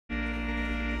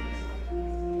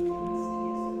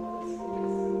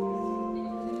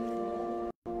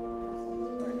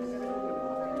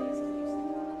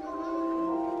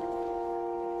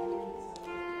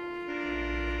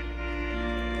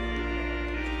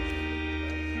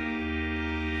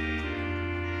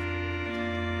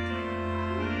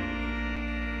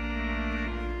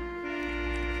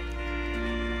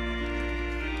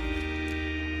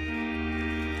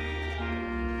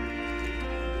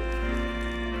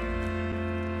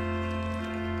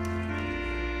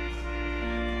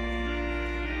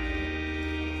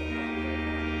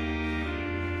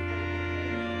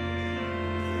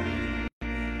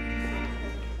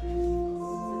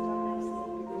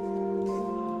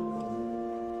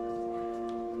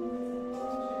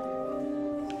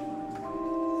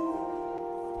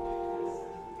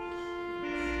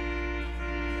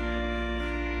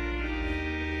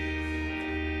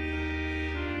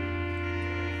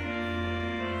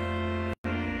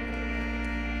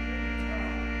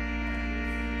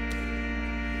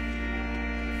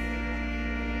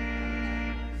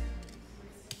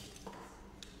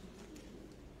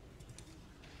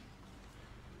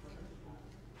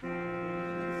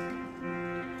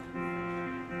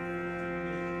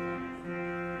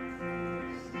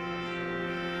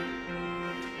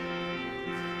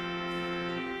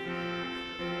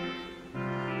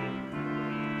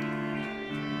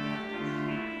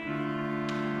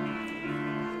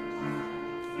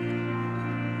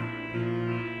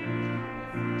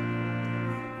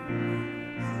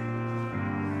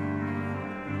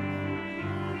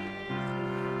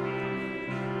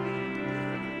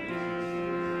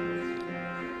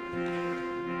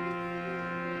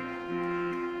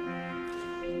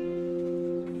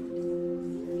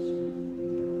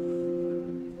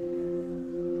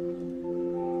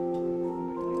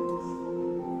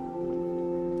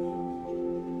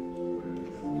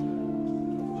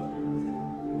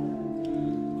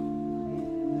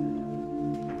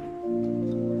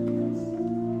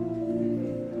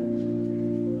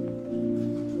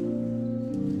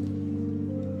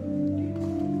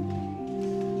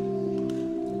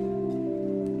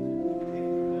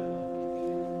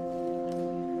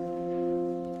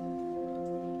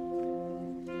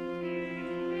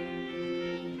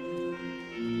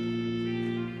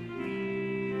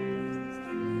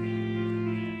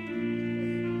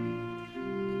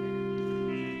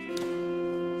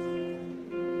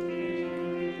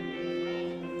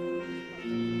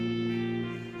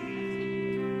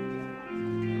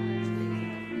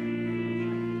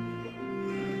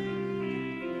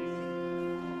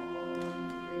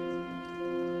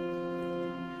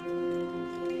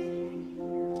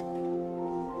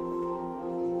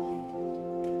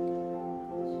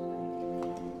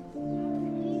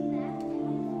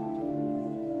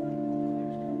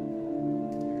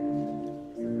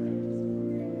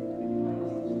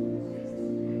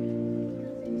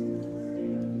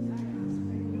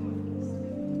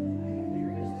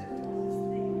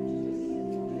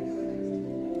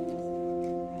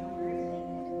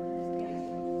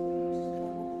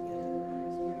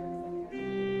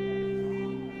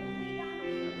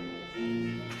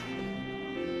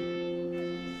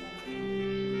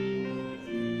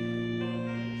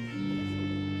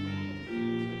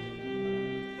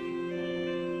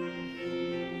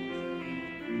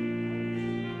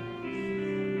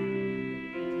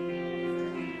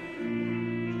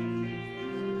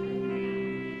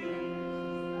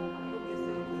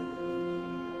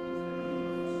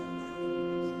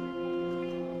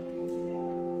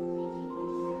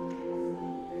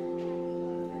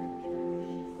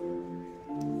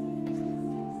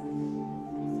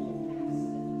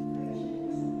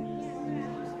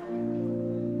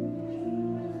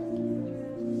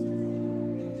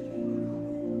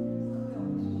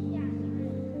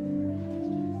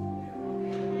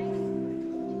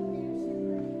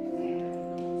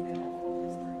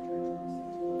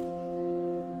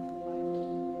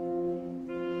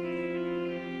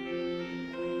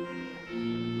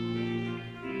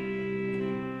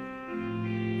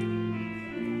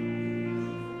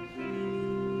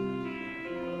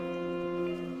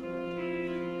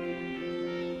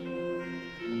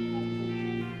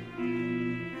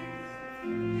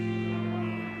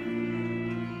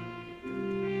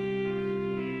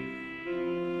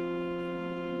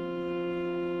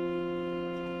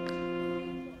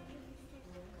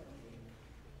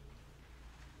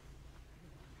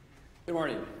Good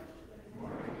morning.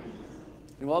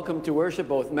 And welcome to worship,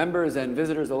 both members and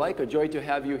visitors alike. A joy to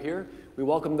have you here. We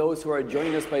welcome those who are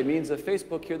joining us by means of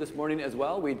Facebook here this morning as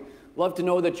well. We'd love to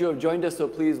know that you have joined us, so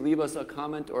please leave us a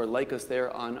comment or like us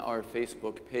there on our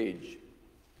Facebook page.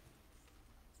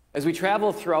 As we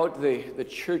travel throughout the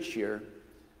church year,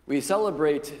 we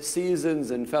celebrate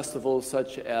seasons and festivals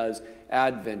such as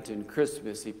Advent and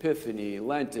Christmas, Epiphany,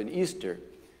 Lent, and Easter.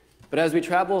 But as we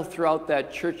travel throughout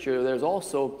that church year, there's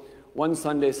also one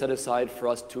Sunday set aside for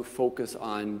us to focus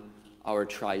on our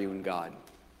triune God.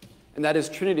 And that is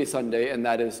Trinity Sunday, and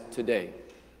that is today.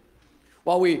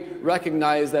 While we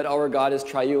recognize that our God is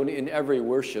triune in every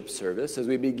worship service, as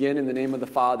we begin in the name of the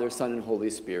Father, Son, and Holy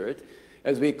Spirit,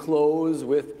 as we close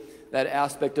with that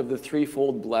aspect of the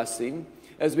threefold blessing,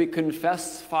 as we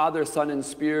confess Father, Son, and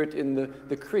Spirit in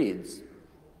the creeds,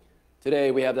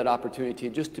 today we have that opportunity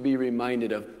just to be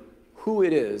reminded of who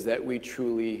it is that we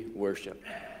truly worship.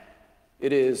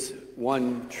 It is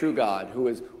one true God, who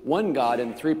is one God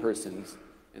in three persons,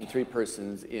 and three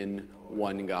persons in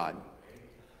one God.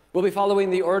 We'll be following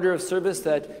the order of service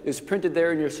that is printed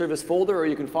there in your service folder, or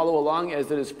you can follow along as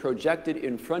it is projected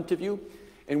in front of you.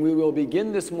 And we will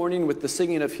begin this morning with the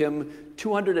singing of hymn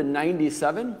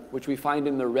 297, which we find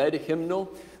in the red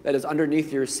hymnal that is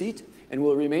underneath your seat, and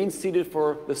we'll remain seated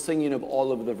for the singing of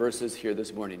all of the verses here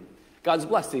this morning. God's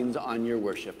blessings on your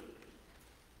worship.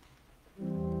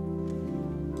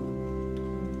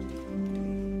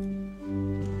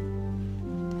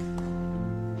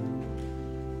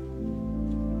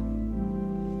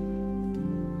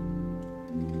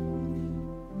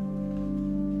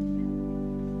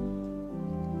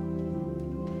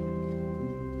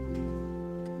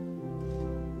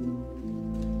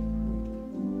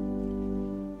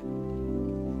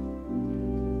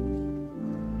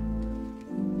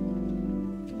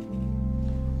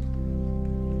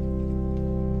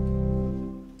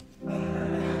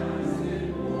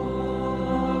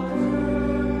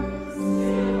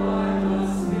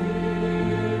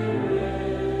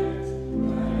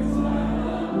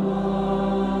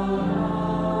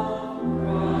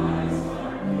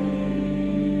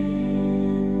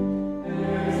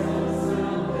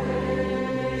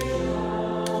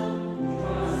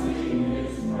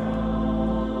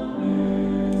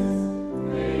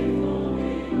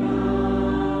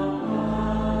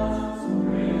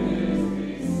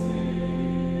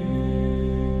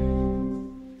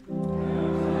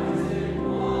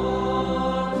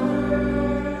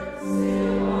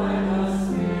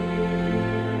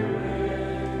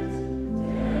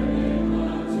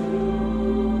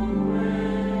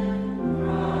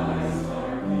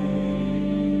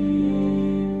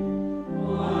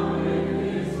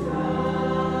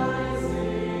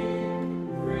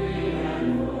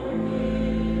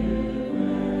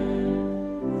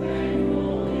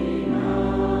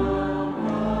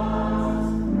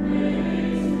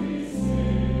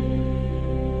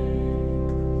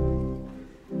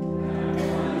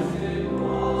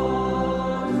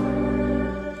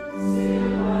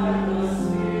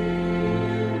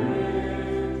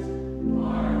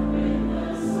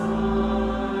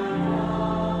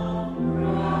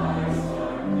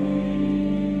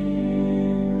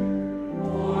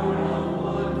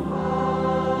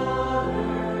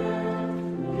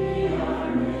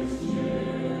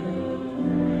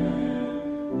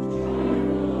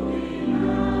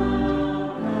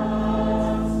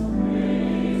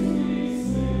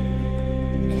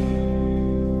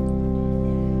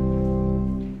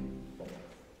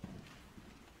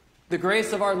 The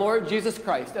grace of our Lord Jesus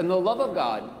Christ and the love of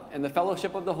God and the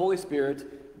fellowship of the Holy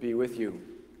Spirit be with you.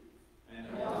 And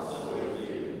also with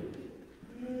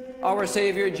you. Our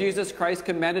Savior Jesus Christ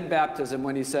commanded baptism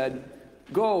when he said,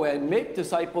 "Go and make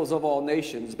disciples of all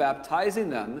nations, baptizing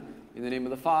them in the name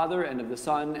of the Father and of the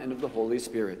Son and of the Holy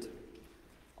Spirit."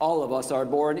 All of us are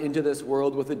born into this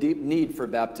world with a deep need for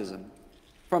baptism.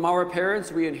 From our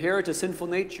parents, we inherit a sinful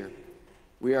nature.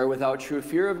 We are without true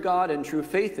fear of God and true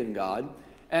faith in God,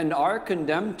 and are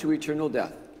condemned to eternal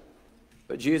death.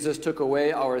 But Jesus took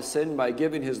away our sin by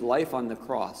giving his life on the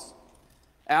cross.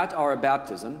 At our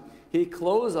baptism, he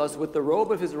clothes us with the robe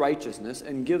of his righteousness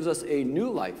and gives us a new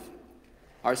life.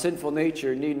 Our sinful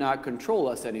nature need not control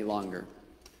us any longer.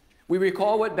 We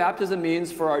recall what baptism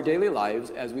means for our daily lives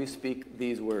as we speak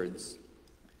these words.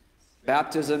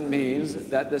 Baptism means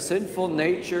that the sinful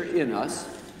nature in us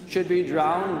should be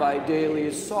drowned by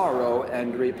daily sorrow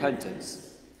and repentance,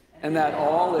 and that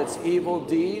all its evil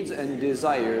deeds and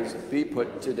desires be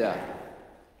put to death.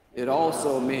 It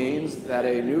also means that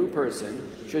a new person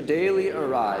should daily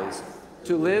arise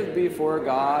to live before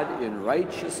God in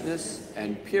righteousness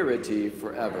and purity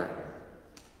forever.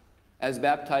 As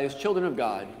baptized children of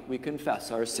God, we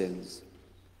confess our sins.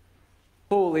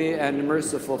 Holy and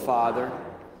merciful Father,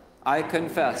 I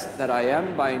confess that I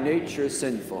am by nature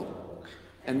sinful,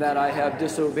 and that I have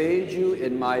disobeyed you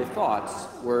in my thoughts,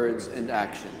 words, and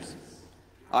actions.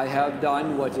 I have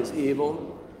done what is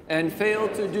evil and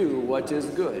failed to do what is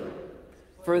good.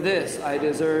 For this I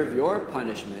deserve your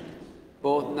punishment,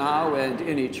 both now and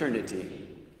in eternity.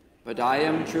 But I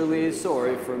am truly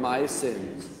sorry for my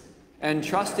sins, and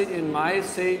trusting in my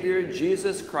Savior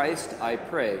Jesus Christ, I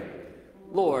pray,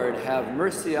 Lord, have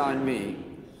mercy on me,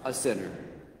 a sinner.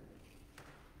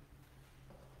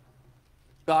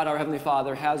 God, our Heavenly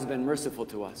Father, has been merciful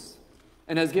to us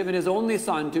and has given his only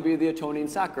Son to be the atoning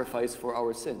sacrifice for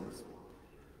our sins.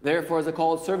 Therefore, as a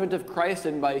called servant of Christ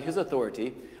and by his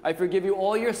authority, I forgive you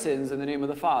all your sins in the name of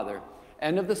the Father,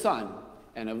 and of the Son,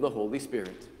 and of the Holy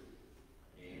Spirit.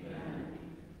 Amen.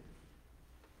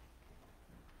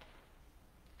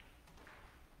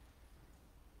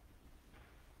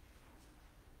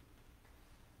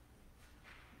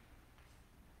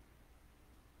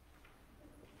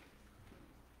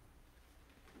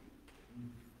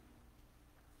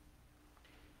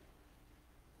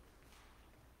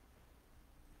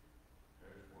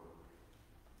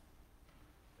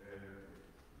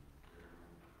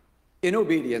 In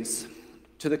obedience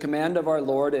to the command of our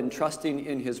Lord and trusting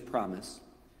in his promise,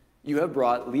 you have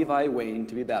brought Levi Wayne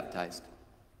to be baptized.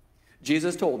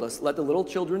 Jesus told us, "Let the little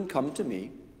children come to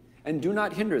me, and do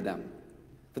not hinder them,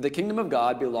 for the kingdom of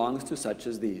God belongs to such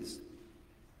as these."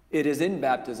 It is in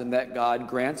baptism that God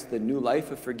grants the new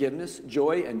life of forgiveness,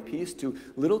 joy, and peace to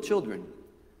little children.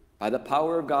 By the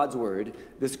power of God's word,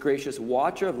 this gracious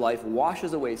watcher of life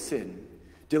washes away sin,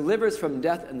 delivers from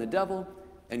death and the devil,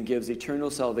 and gives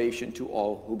eternal salvation to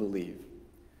all who believe.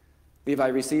 Levi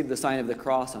received the sign of the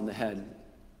cross on the head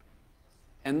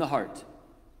and the heart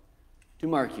to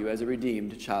mark you as a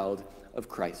redeemed child of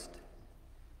Christ.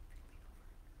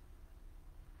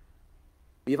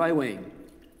 Levi Wayne,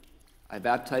 I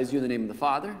baptize you in the name of the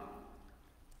Father,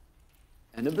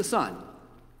 and of the Son,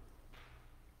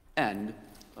 and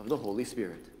of the Holy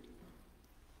Spirit.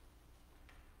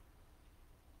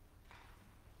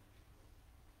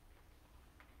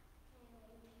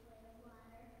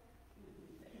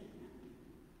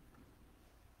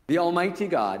 The Almighty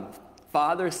God,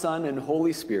 Father, Son, and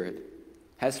Holy Spirit,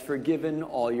 has forgiven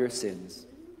all your sins.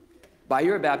 By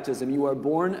your baptism, you are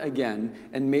born again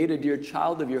and made a dear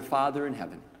child of your Father in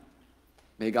heaven.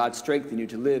 May God strengthen you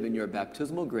to live in your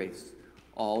baptismal grace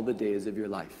all the days of your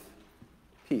life.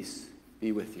 Peace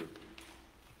be with you.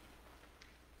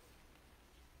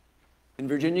 And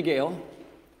Virginia Gale,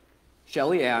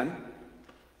 Shelley Ann,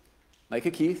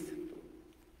 Micah Keith,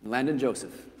 and Landon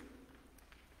Joseph,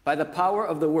 by the power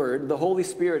of the Word, the Holy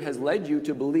Spirit has led you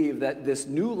to believe that this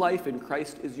new life in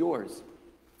Christ is yours.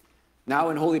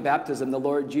 Now in holy baptism, the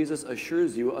Lord Jesus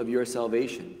assures you of your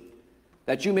salvation.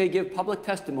 That you may give public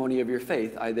testimony of your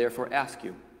faith, I therefore ask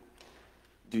you,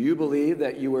 do you believe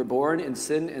that you were born in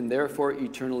sin and therefore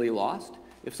eternally lost?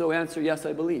 If so, answer, yes,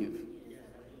 I believe.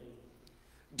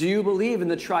 Do you believe in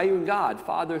the triune God,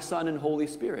 Father, Son, and Holy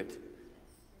Spirit?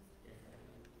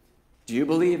 Do you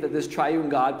believe that this triune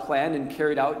God planned and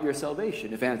carried out your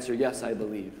salvation? If answer, yes, I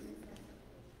believe.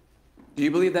 Do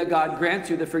you believe that God grants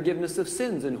you the forgiveness of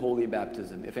sins in holy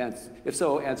baptism? If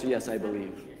so, answer, yes, I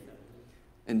believe.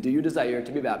 And do you desire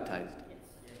to be baptized?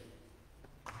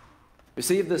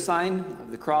 Receive the sign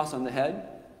of the cross on the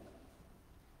head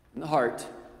and the heart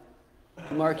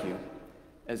to mark you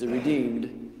as a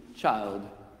redeemed child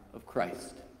of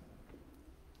Christ.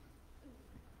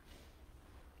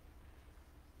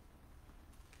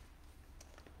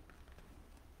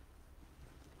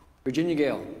 Virginia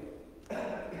Gale,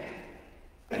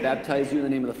 I baptize you in the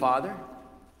name of the Father,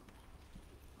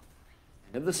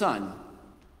 and of the Son,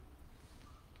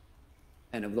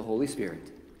 and of the Holy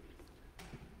Spirit.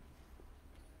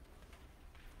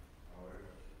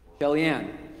 Shelley Ann,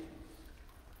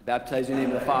 I baptize you in the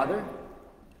name of the Father,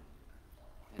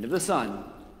 and of the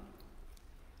Son,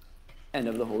 and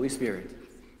of the Holy Spirit.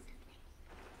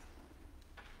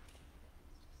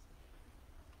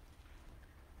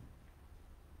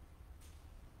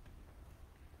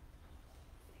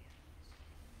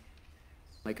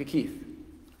 Micah Keith,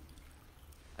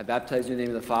 I baptize you in the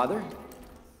name of the Father,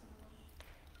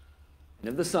 and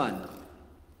of the Son,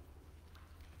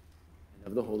 and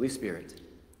of the Holy Spirit.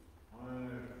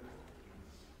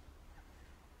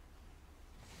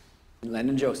 And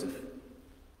Landon Joseph,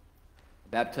 I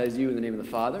baptize you in the name of the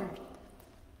Father,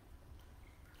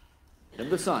 and of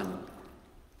the Son,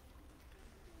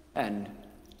 and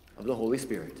of the Holy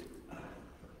Spirit.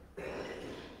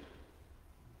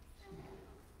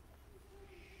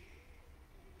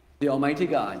 The Almighty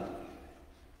God,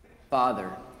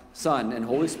 Father, Son, and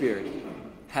Holy Spirit,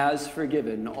 has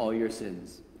forgiven all your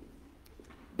sins.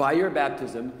 By your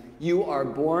baptism, you are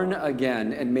born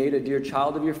again and made a dear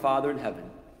child of your Father in heaven.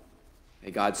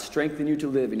 May God strengthen you to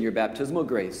live in your baptismal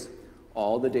grace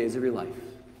all the days of your life.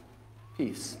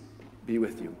 Peace be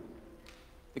with you.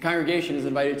 The congregation is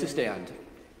invited to stand,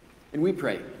 and we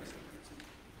pray.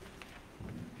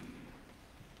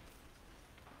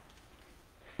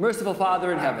 Merciful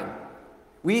Father in heaven,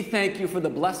 we thank you for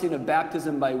the blessing of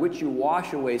baptism by which you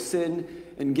wash away sin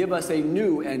and give us a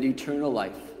new and eternal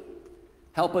life.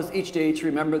 Help us each day to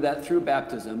remember that through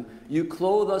baptism you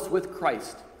clothe us with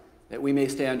Christ, that we may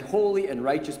stand holy and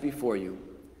righteous before you.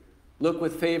 Look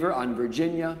with favor on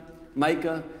Virginia,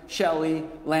 Micah, Shelley,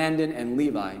 Landon, and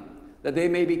Levi, that they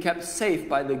may be kept safe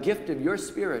by the gift of your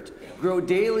Spirit, grow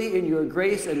daily in your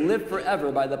grace, and live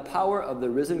forever by the power of the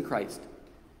risen Christ.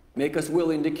 Make us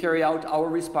willing to carry out our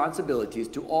responsibilities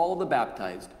to all the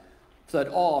baptized, so that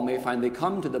all may finally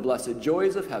come to the blessed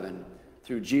joys of heaven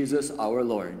through Jesus our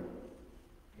Lord.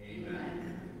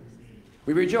 Amen.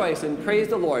 We rejoice and praise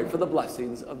the Lord for the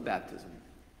blessings of baptism.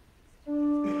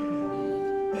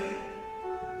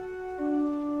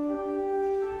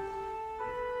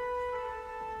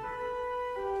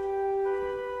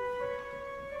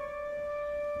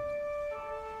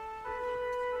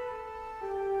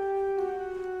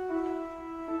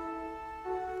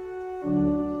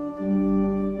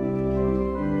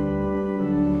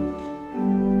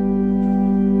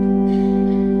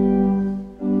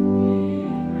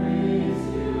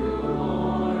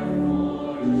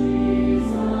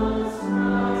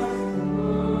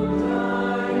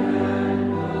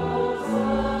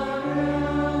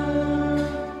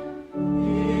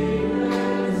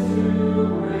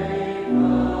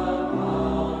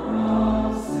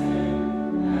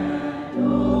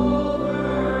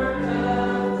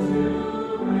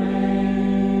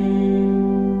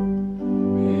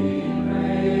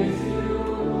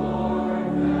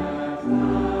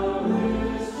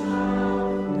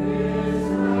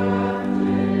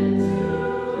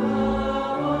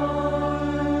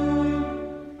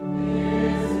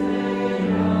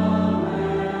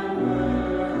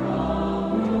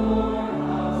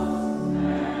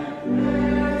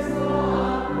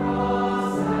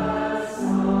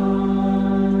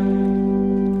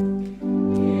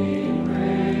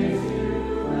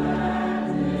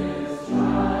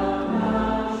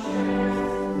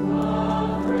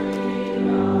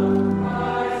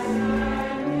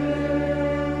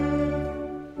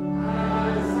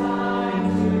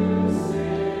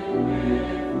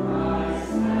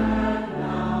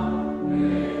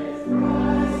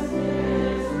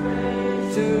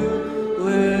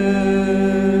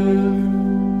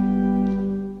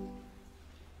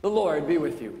 Be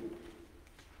with you.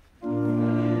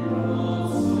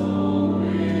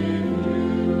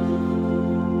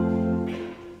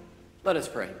 Let us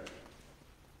pray.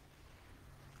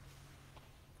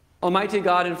 Almighty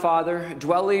God and Father,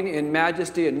 dwelling in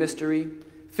majesty and mystery,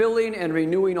 filling and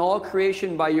renewing all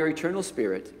creation by your eternal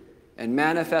Spirit, and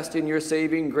manifesting your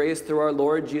saving grace through our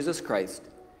Lord Jesus Christ,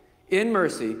 in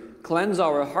mercy, cleanse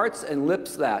our hearts and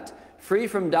lips that, free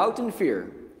from doubt and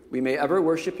fear, we may ever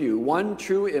worship you, one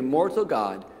true immortal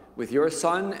God, with your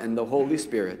Son and the Holy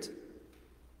Spirit.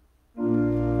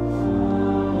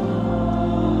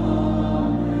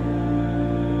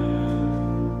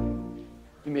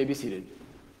 You may be seated.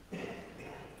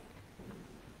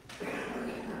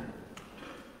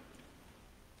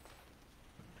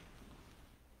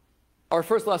 Our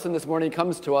first lesson this morning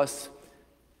comes to us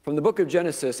from the book of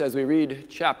Genesis as we read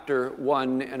chapter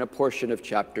 1 and a portion of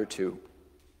chapter 2.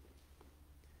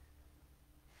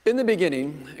 In the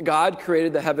beginning, God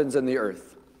created the heavens and the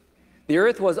earth. The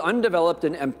earth was undeveloped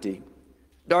and empty.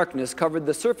 Darkness covered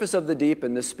the surface of the deep,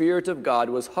 and the Spirit of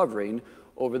God was hovering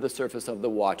over the surface of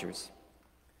the waters.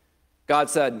 God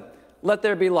said, "Let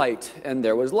there be light," and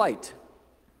there was light.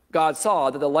 God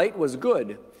saw that the light was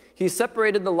good. He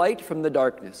separated the light from the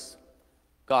darkness.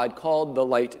 God called the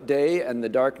light day, and the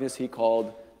darkness he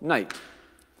called night.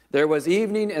 There was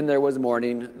evening and there was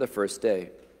morning the first day.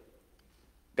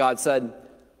 God said,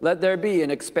 "Let there be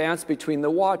an expanse between the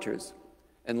waters,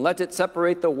 and let it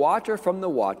separate the water from the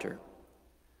water."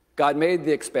 God made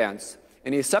the expanse,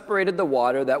 and he separated the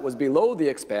water that was below the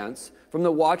expanse from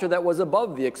the water that was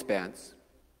above the expanse.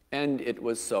 And it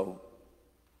was so.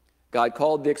 God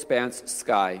called the expanse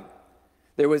sky.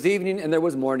 There was evening and there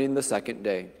was morning the second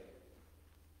day.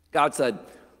 God said,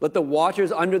 "Let the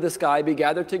waters under the sky be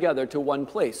gathered together to one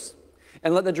place,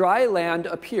 and let the dry land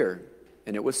appear."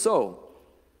 And it was so.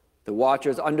 The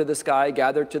waters under the sky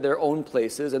gathered to their own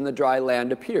places, and the dry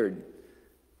land appeared.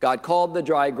 God called the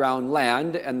dry ground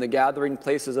land, and the gathering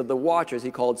places of the waters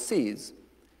he called seas.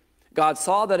 God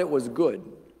saw that it was good.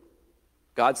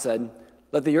 God said,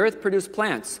 "Let the earth produce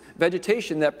plants,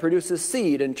 vegetation that produces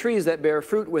seed, and trees that bear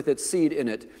fruit with its seed in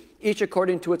it, each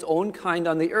according to its own kind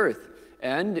on the earth."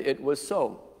 And it was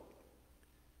so.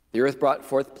 The earth brought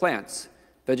forth plants,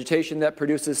 vegetation that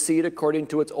produces seed according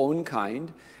to its own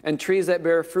kind, and trees that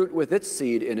bear fruit with its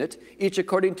seed in it, each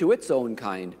according to its own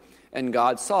kind. And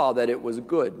God saw that it was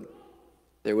good.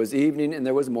 There was evening and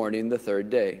there was morning the third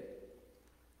day.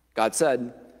 God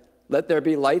said, "Let there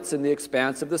be lights in the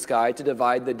expanse of the sky to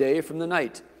divide the day from the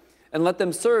night, and let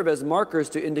them serve as markers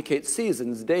to indicate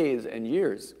seasons, days, and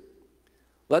years.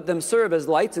 Let them serve as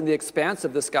lights in the expanse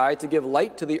of the sky to give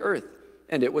light to the earth."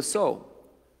 And it was so.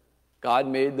 God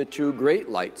made the two great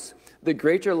lights, the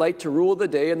greater light to rule the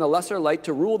day and the lesser light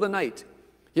to rule the night.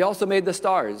 He also made the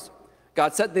stars.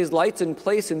 God set these lights in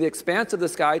place in the expanse of the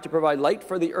sky to provide light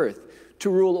for the earth, to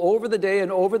rule over the day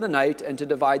and over the night, and to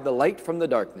divide the light from the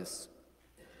darkness.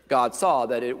 God saw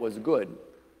that it was good.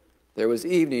 There was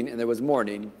evening and there was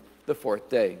morning the fourth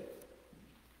day.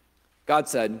 God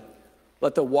said,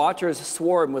 "Let the waters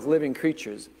swarm with living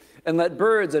creatures, and let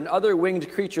birds and other winged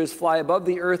creatures fly above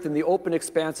the earth in the open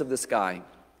expanse of the sky."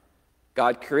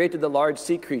 God created the large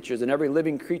sea creatures and every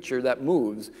living creature that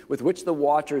moves, with which the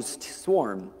waters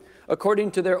swarm,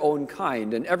 according to their own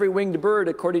kind, and every winged bird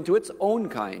according to its own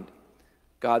kind.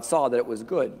 God saw that it was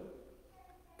good.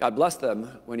 God blessed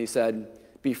them when he said,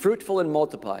 "Be fruitful and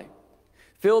multiply.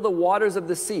 Fill the waters of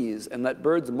the seas, and let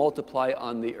birds multiply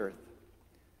on the earth."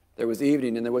 There was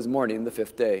evening and there was morning the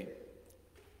fifth day.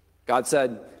 God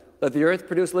said, "Let the earth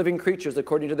produce living creatures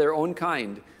according to their own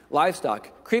kind,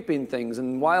 livestock, creeping things,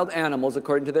 and wild animals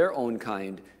according to their own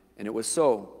kind." And it was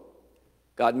so.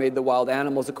 God made the wild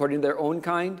animals according to their own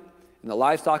kind, and the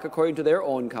livestock according to their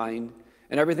own kind,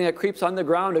 and everything that creeps on the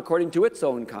ground according to its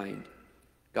own kind.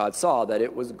 God saw that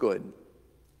it was good.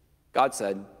 God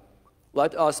said,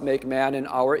 "Let us make man in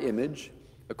our image,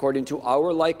 according to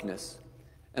our likeness,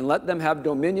 and let them have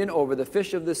dominion over the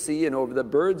fish of the sea, and over the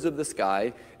birds of the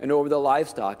sky, and over the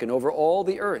livestock, and over all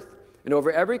the earth, and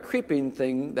over every creeping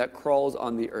thing that crawls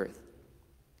on the earth."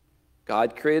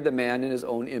 God created the man in his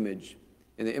own image.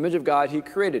 In the image of God he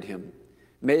created him.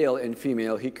 Male and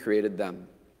female he created them.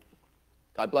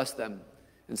 God blessed them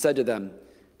and said to them,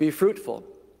 "Be fruitful,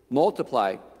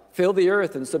 multiply, fill the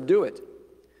earth and subdue it.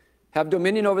 Have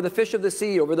dominion over the fish of the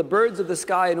sea, over the birds of the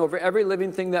sky, and over every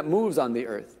living thing that moves on the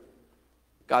earth."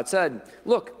 God said,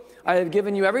 "Look, I have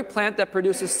given you every plant that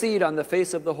produces seed on the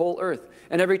face of the whole earth,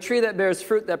 and every tree that bears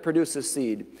fruit that produces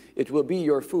seed. It will be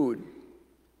your food.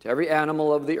 To every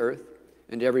animal of the earth,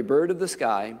 and to every bird of the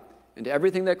sky, and to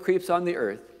everything that creeps on the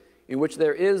earth, in which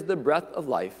there is the breath of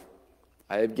life,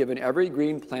 I have given every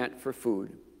green plant for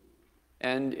food."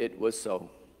 And it was so.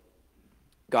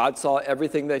 God saw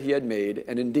everything that he had made,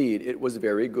 and indeed it was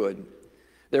very good.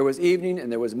 There was evening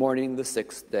and there was morning the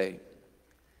sixth day.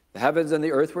 The heavens and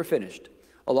the earth were finished,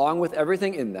 along with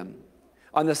everything in them.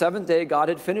 On the seventh day God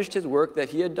had finished his work that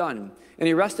he had done, and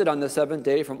he rested on the seventh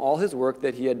day from all his work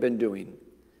that he had been doing.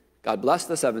 God blessed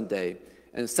the seventh day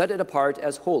and set it apart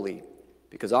as holy,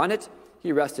 because on it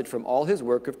he rested from all his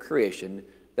work of creation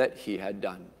that he had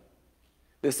done.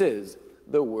 This is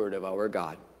the word of our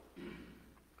God.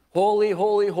 Holy,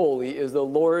 holy, holy is the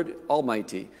Lord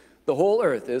Almighty. The whole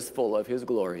earth is full of his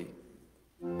glory.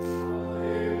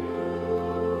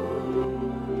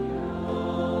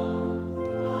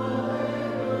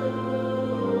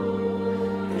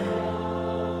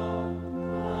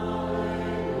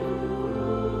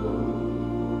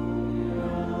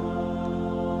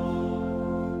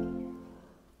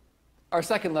 Our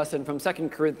second lesson from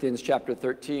 2 Corinthians chapter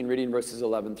 13, reading verses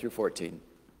 11 through 14.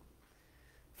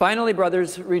 "Finally,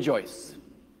 brothers, rejoice.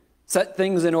 Set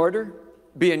things in order.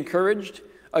 Be encouraged.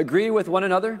 Agree with one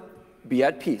another. Be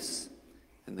at peace.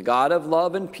 And the God of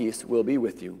love and peace will be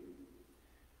with you.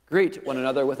 Greet one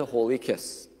another with a holy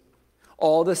kiss.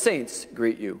 All the saints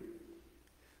greet you.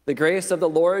 The grace of the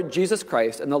Lord Jesus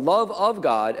Christ and the love of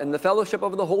God and the fellowship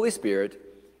of the Holy Spirit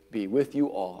be with you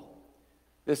all."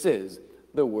 This is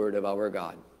the word of our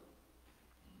God.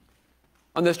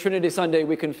 On this Trinity Sunday,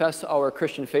 we confess our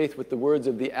Christian faith with the words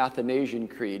of the Athanasian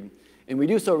Creed, and we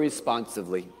do so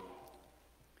responsively.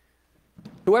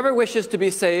 Whoever wishes to be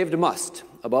saved must,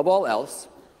 above all else,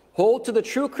 hold to the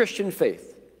true Christian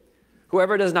faith.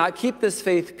 Whoever does not keep this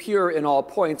faith pure in all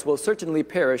points will certainly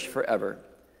perish forever.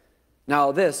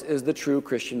 Now this is the true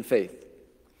Christian faith.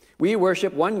 We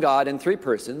worship one God in three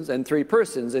persons, and three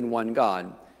persons in one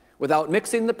God, without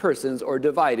mixing the persons or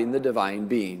dividing the divine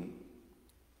being.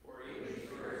 For each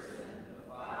person,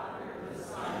 the Father, the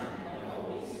Son, and the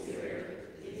Holy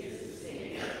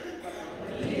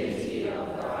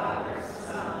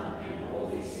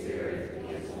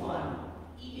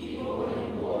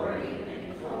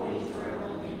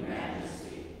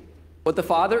What the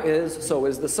Father is, so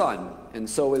is the Son, and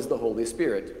so is the Holy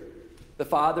Spirit. The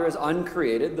Father is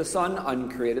uncreated, the Son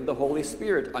uncreated, the Holy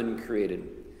Spirit uncreated.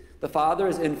 The Father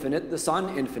is infinite, the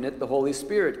Son infinite, the Holy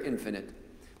Spirit infinite.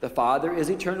 The Father is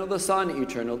eternal, the Son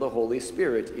eternal, the Holy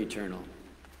Spirit eternal.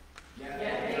 Yet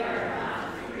they are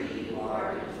not three who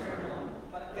are eternal,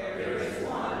 but there is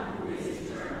one who is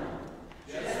eternal.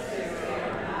 Just as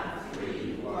there are not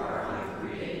three who are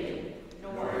uncreated,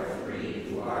 nor three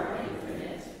who are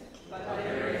infinite, but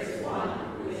there is one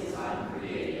who is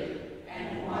uncreated,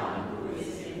 and one who is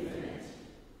infinite.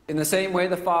 In the same way,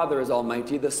 the Father is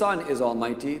almighty, the Son is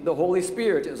almighty, the Holy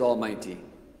Spirit is almighty.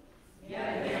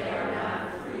 Yet they are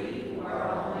not three who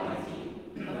are almighty,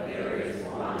 but there is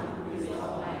one who is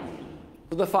almighty.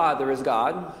 So the Father is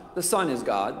God, the Son is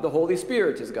God, the Holy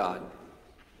Spirit is God.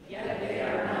 Yet they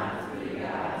are not three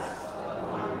gods, but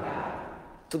one God.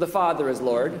 So the Father is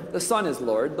Lord, the Son is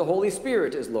Lord, the Holy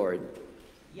Spirit is Lord.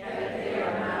 Yet they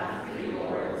are not three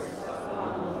lords, but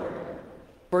one Lord.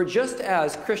 For just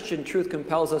as Christian truth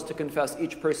compels us to confess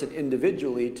each person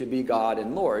individually to be God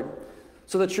and Lord,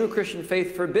 so the true Christian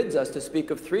faith forbids us to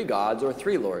speak of three gods or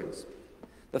three lords.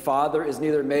 The Father is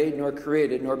neither made nor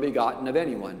created nor begotten of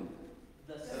anyone.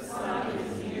 The Son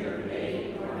is neither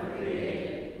made nor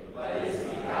created, but is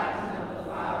begotten of the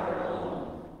Father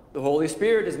alone. The Holy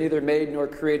Spirit is neither made nor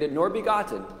created nor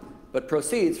begotten, but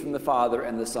proceeds from the Father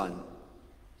and the Son.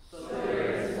 So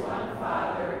there is one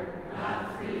Father,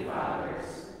 not three fathers,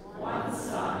 one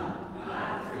Son,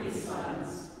 not three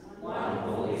sons, one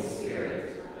Holy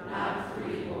Spirit, not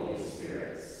three Holy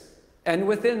Spirits. And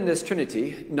within this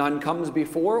Trinity, none comes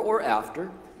before or after,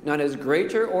 none is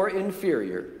greater or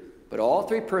inferior, but all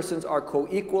three persons are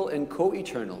co-equal and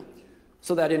co-eternal,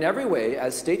 so that in every way,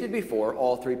 as stated before,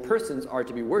 all three persons are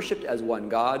to be worshipped as one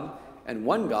God, and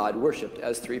one God worshipped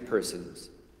as three persons.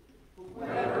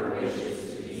 Whoever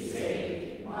wishes to be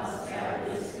saved must have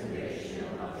this conviction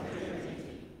of the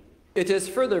Trinity. It is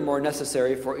furthermore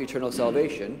necessary for eternal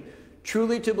salvation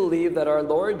truly to believe that our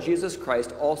Lord Jesus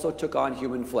Christ also took on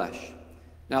human flesh.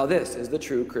 Now this is the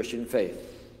true Christian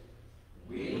faith.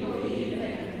 We believe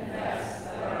and confess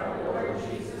that our Lord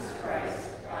Jesus Christ,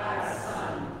 God's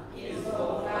Son, is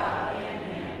both God and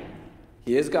man.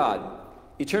 He is God,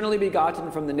 eternally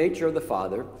begotten from the nature of the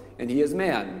Father, and he is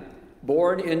man,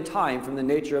 born in time from the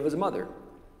nature of his mother,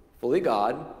 fully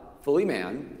God, fully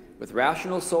man, with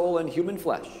rational soul and human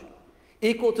flesh,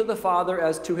 equal to the Father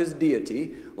as to his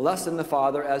deity, less than the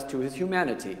Father as to his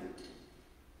humanity.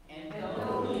 And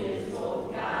though he is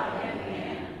both God and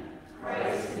man,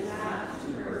 Christ is not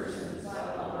two persons,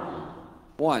 but one.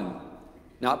 One,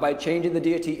 not by changing the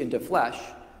deity into flesh,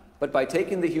 but by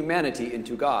taking the humanity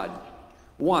into God.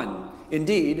 One,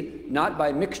 indeed, not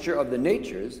by mixture of the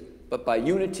natures, but by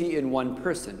unity in one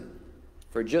person.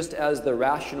 For just as the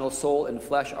rational soul and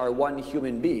flesh are one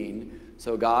human being,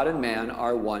 so God and man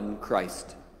are one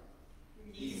Christ.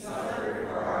 He suffered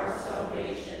for our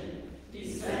salvation,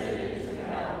 descended into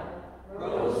hell,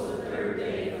 rose the third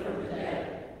day from the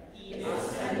dead. He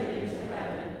ascended into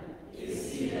heaven,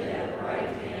 is seated at the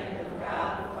right hand of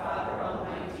God the Father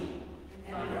Almighty,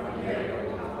 and from there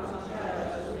will come to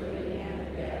judge the living and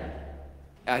the dead.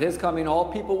 At his coming,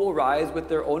 all people will rise with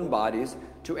their own bodies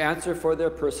to answer for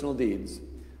their personal deeds.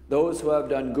 Those who have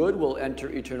done good will enter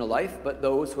eternal life, but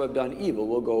those who have done evil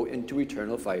will go into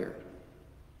eternal fire.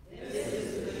 This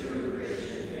is the true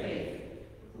Christian faith.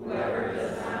 Whoever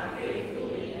does not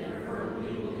faithfully and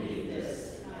firmly believe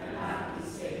this cannot be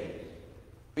saved.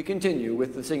 We continue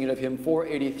with the singing of hymn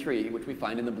 483, which we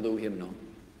find in the blue hymnal.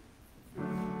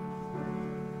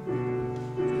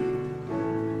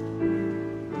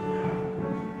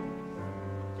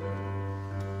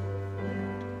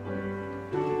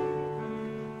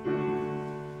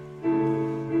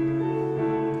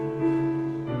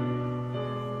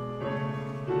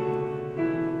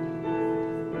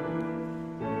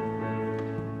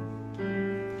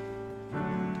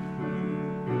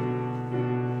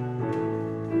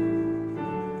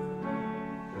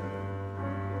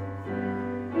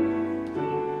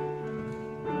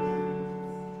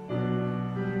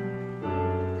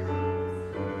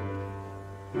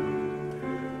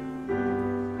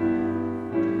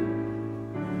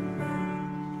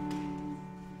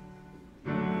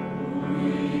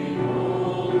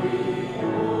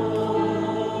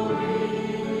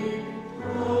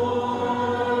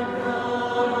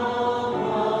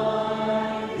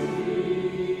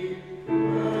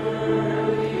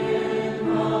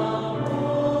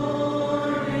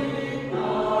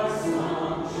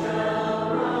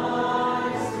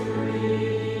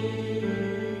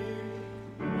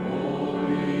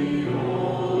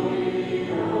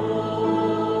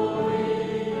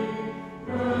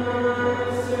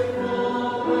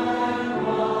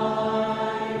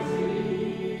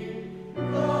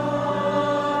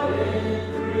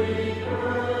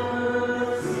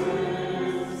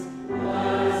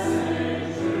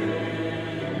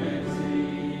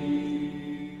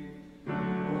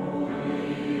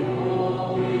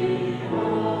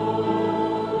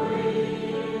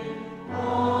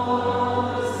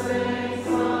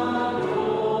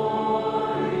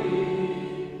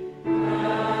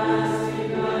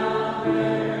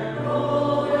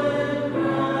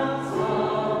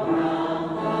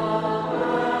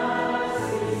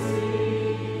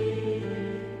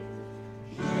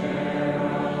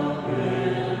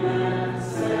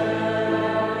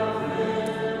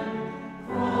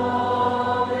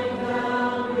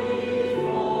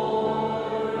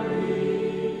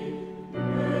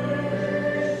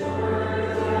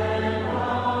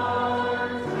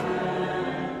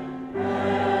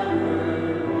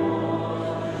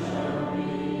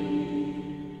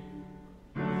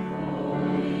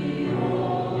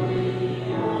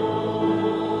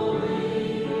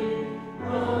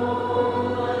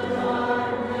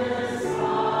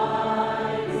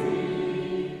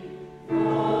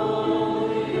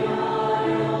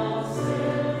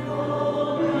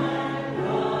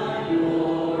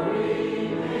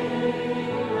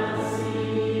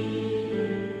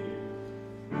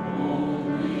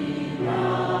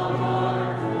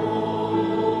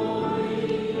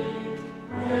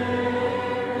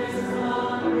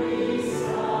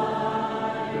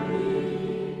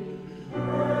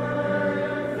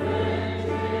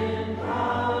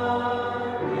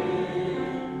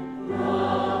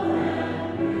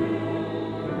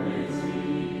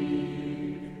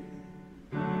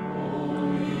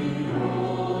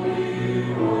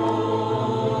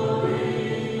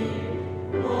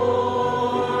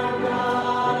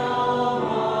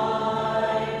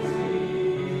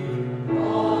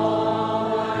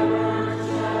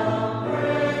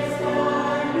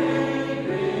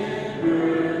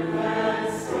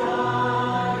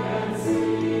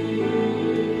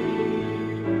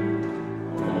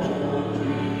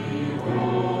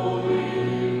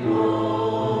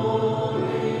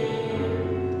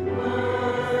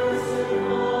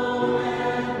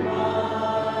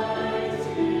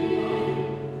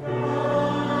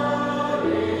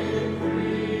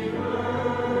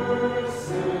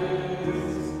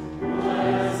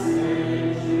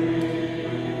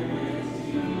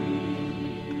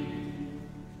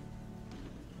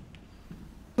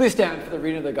 Please stand for the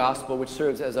reading of the gospel, which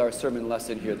serves as our sermon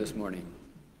lesson here this morning.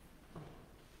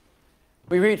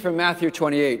 We read from Matthew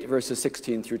 28, verses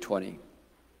 16 through 20.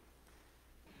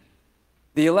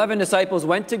 The 11 disciples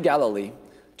went to Galilee,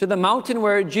 to the mountain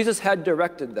where Jesus had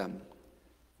directed them.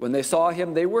 When they saw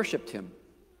him, they worshipped him,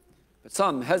 but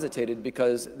some hesitated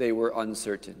because they were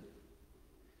uncertain.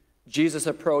 Jesus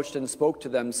approached and spoke to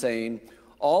them, saying,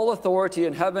 "All authority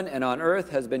in heaven and on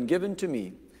earth has been given to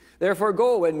me. Therefore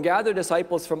go and gather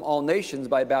disciples from all nations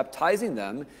by baptizing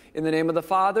them in the name of the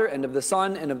Father and of the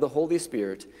Son and of the Holy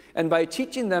Spirit, and by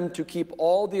teaching them to keep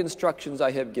all the instructions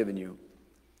I have given you.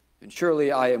 And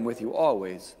surely I am with you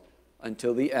always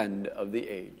until the end of the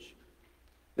age."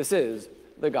 This is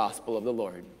the gospel of the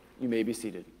Lord. You may be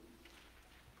seated.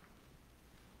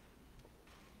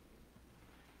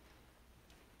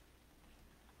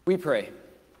 We pray.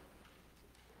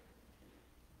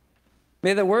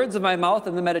 May the words of my mouth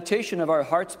and the meditation of our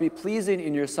hearts be pleasing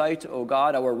in your sight, O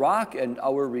God, our rock and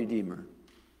our Redeemer.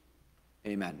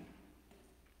 Amen.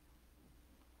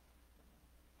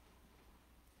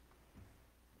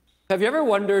 Have you ever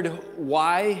wondered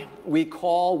why we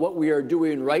call what we are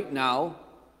doing right now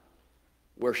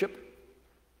worship?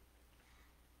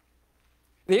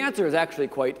 The answer is actually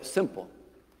quite simple.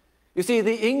 You see,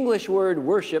 the English word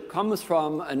worship comes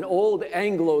from an old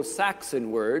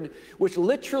Anglo-Saxon word, which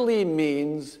literally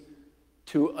means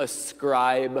to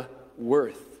ascribe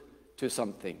worth to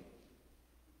something.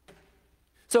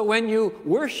 So when you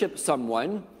worship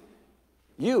someone,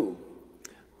 you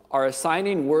are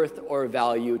assigning worth or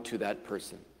value to that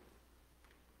person.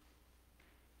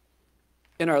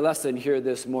 In our lesson here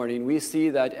this morning, we see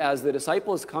that as the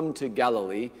disciples come to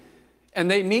Galilee and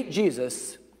they meet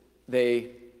Jesus,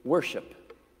 they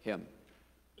worship him.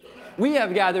 We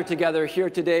have gathered together here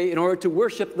today in order to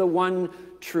worship the one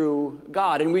true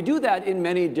God, and we do that in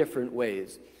many different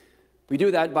ways. We do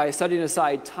that by setting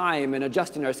aside time and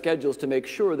adjusting our schedules to make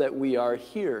sure that we are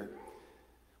here.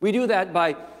 We do that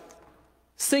by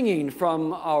singing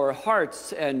from our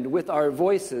hearts and with our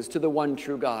voices to the one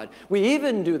true God. We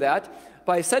even do that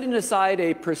by setting aside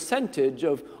a percentage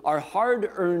of our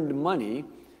hard-earned money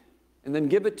and then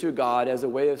give it to God as a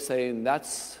way of saying,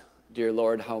 "That's, dear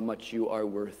Lord, how much you are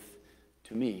worth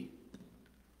to me."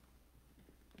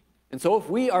 And so if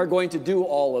we are going to do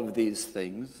all of these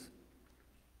things,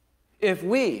 if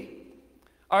we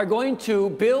are going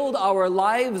to build our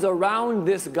lives around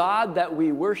this God that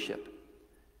we worship,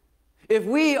 if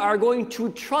we are going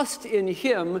to trust in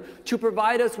him to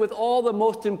provide us with all the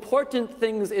most important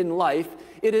things in life,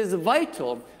 it is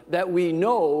vital that we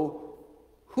know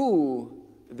who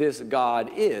this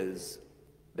God is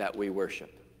that we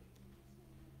worship.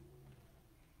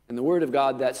 And the Word of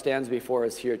God that stands before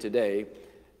us here today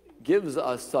gives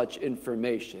us such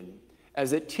information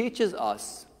as it teaches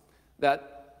us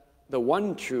that the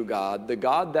one true God, the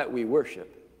God that we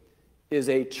worship, is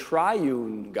a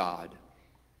triune God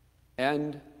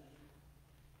and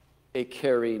a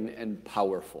caring and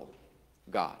powerful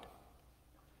God.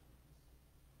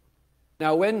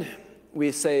 Now, when we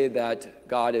say that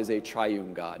God is a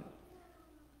triune God,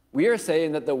 we are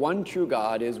saying that the one true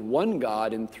God is one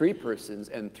God in three persons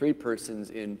and three persons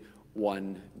in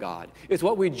one God. It's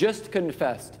what we just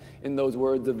confessed in those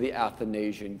words of the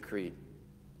Athanasian Creed.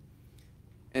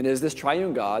 And it is this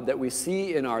triune God that we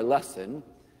see in our lesson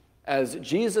as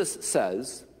Jesus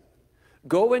says,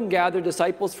 "Go and gather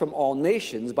disciples from all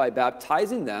nations by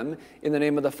baptizing them in the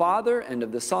name of the Father and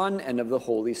of the Son and of the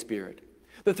Holy Spirit."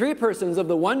 The three persons of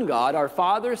the one God are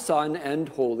Father, Son, and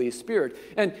Holy Spirit.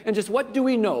 And just what do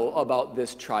we know about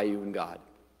this triune God?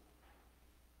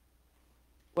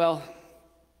 Well,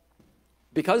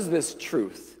 because this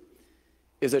truth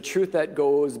is a truth that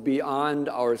goes beyond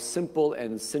our simple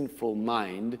and sinful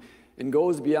mind and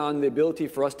goes beyond the ability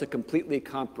for us to completely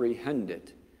comprehend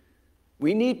it,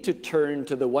 we need to turn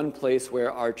to the one place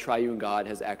where our triune God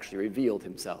has actually revealed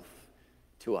himself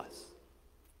to us,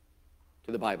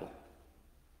 to the Bible.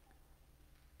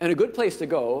 And a good place to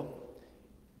go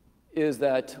is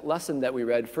that lesson that we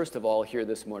read, first of all, here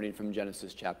this morning from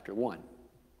Genesis chapter 1.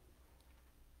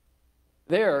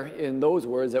 There, in those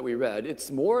words that we read,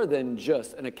 it's more than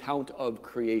just an account of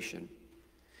creation.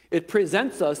 It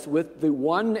presents us with the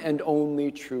one and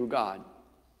only true God.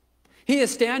 He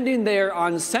is standing there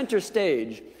on center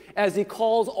stage as he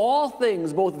calls all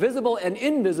things, both visible and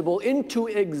invisible, into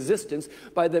existence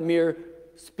by the mere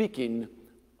speaking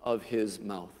of his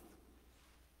mouth.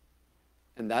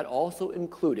 And that also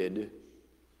included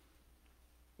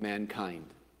mankind.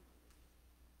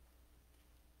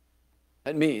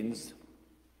 That means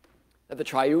that the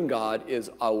triune God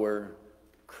is our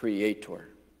creator.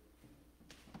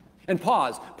 And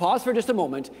pause for just a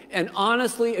moment, and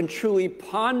honestly and truly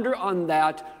ponder on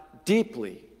that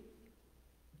deeply.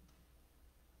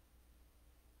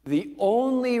 The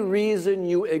only reason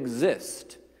you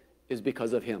exist is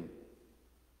because of him.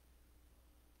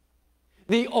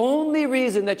 The only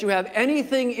reason that you have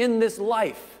anything in this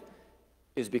life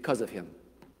is because of him.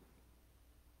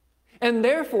 And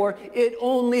therefore, it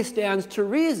only stands to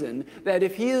reason that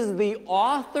if he is the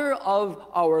author of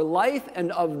our life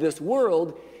and of this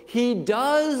world, he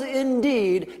does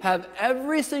indeed have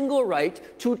every single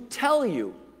right to tell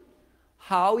you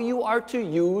how you are to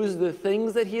use the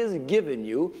things that he has given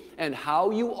you and how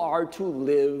you are to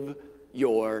live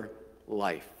your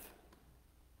life.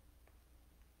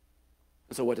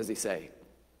 So what does he say?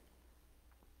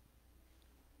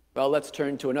 Well, let's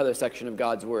turn to another section of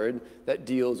God's Word that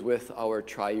deals with our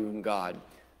triune God,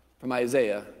 from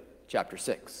Isaiah chapter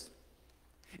 6.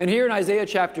 And here in Isaiah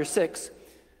chapter 6,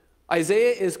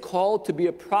 Isaiah is called to be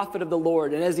a prophet of the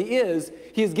Lord. And as he is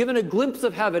given a glimpse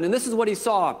of heaven. And this is what he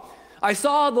saw. I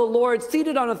saw the Lord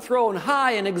seated on a throne,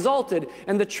 high and exalted,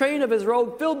 and the train of his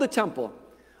robe filled the temple.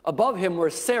 Above him were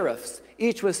seraphs,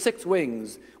 each with 6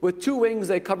 wings. With 2 wings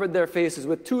they covered their faces,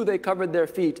 with 2 they covered their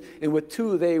feet, and with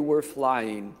 2 they were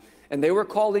flying. And they were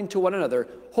calling to one another,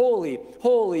 Holy,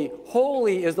 holy,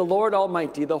 holy is the Lord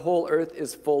Almighty. The whole earth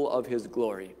is full of his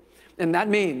glory. And that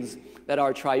means that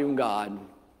our triune God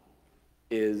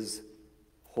is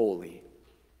holy.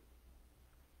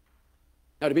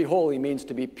 Now, to be holy means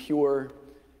to be pure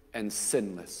and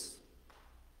sinless.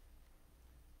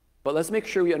 But let's make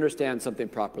sure we understand something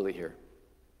properly here.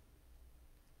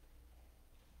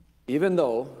 Even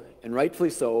though, and rightfully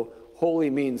so, holy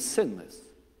means sinless,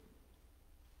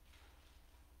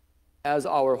 as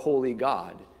our holy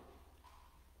God,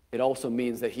 it also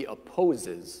means that he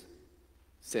opposes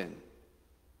sin.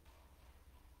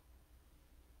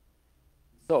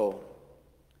 So,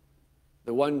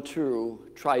 the one true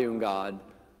triune God,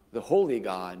 the holy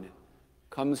God,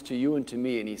 comes to you and to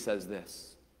me and he says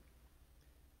this: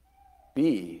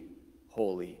 be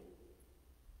holy,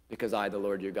 because I, the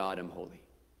Lord your God, am holy.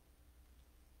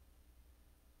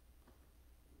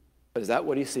 But is that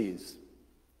what he sees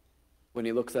when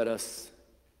he looks at us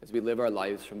as we live our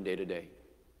lives from day to day?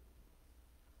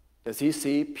 Does he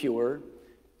see pure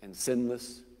and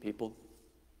sinless people?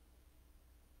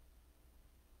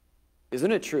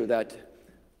 Isn't it true that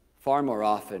far more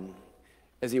often,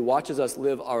 as he watches us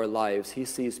live our lives, he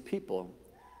sees people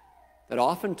that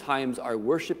oftentimes are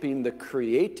worshiping the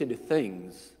created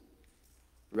things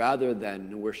rather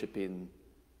than worshiping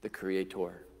the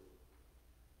Creator?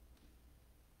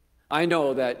 I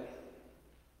know that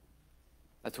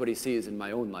that's what he sees in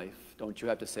my own life. Don't you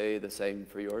have to say the same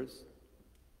for yours?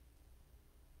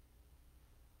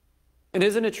 And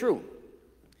isn't it true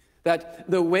that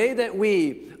the way that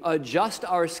we adjust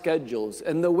our schedules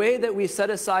and the way that we set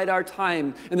aside our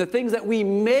time and the things that we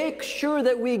make sure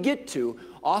that we get to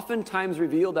oftentimes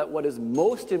reveal that what is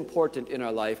most important in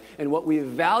our life and what we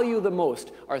value the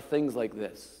most are things like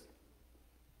this: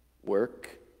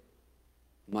 work,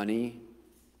 money,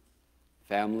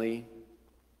 family,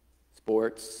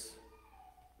 sports,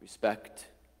 respect,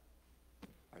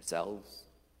 ourselves.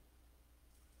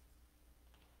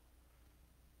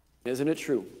 Isn't it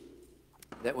true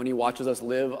that when he watches us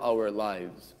live our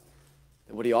lives,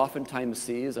 that what he oftentimes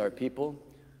sees are people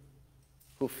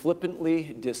who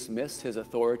flippantly dismiss his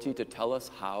authority to tell us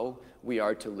how we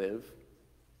are to live?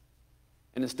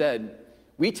 And instead,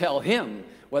 we tell him,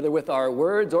 whether with our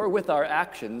words or with our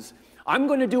actions, I'm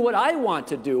going to do what I want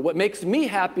to do, what makes me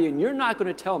happy, and you're not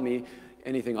going to tell me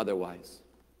anything otherwise.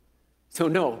 So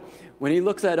no, when he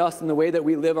looks at us in the way that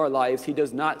we live our lives, he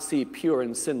does not see pure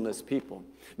and sinless people.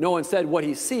 No, instead, what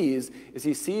he sees is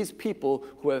he sees people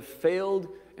who have failed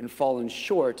and fallen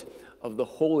short of the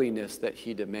holiness that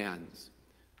he demands.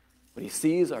 What he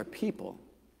sees are people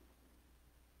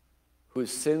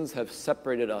whose sins have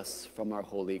separated us from our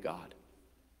holy God.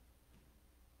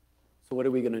 So what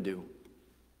are we going to do?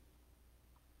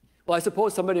 Well, I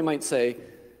suppose somebody might say,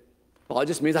 well, it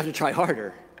just means I have to try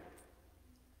harder.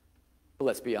 But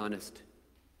let's be honest.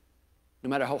 No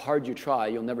matter how hard you try,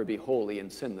 you'll never be holy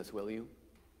and sinless, will you?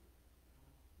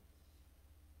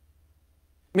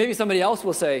 Maybe somebody else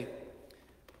will say,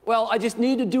 well, I just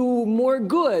need to do more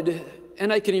good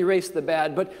and I can erase the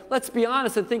bad. But let's be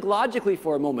honest and think logically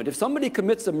for a moment. If somebody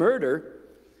commits a murder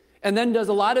and then does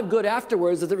a lot of good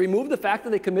afterwards, does it remove the fact that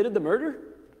they committed the murder?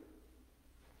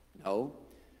 No.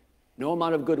 No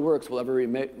amount of good works will ever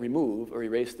remove or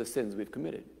erase the sins we've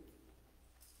committed.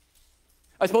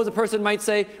 I suppose a person might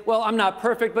say, well, I'm not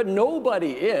perfect, but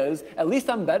nobody is. At least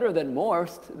I'm better than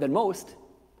most.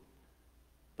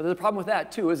 But there's a problem with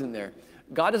that too, isn't there?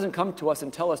 God doesn't come to us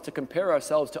and tell us to compare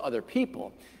ourselves to other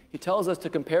people. He tells us to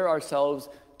compare ourselves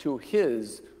to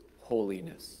his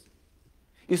holiness.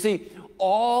 You see,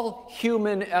 all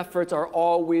human efforts are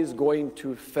always going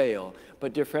to fail.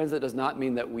 But dear friends, that does not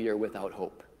mean that we are without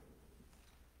hope.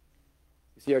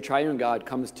 You see, our triune God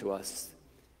comes to us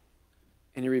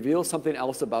and he reveals something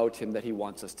else about him that he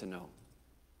wants us to know.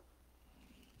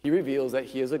 He reveals that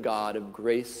he is a God of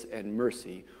grace and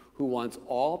mercy who wants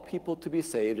all people to be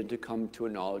saved and to come to a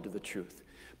knowledge of the truth.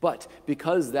 But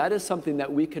because that is something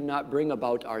that we cannot bring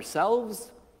about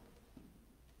ourselves,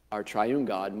 our triune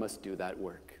God must do that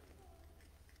work.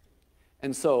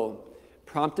 And so,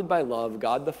 prompted by love,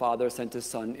 God the Father sent his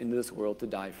Son into this world to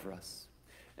die for us.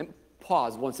 And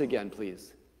pause once again,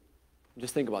 please.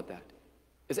 Just think about that.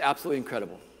 It's absolutely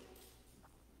incredible.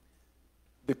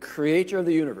 The creator of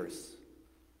the universe,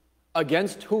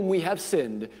 against whom we have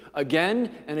sinned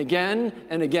again and again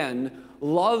and again,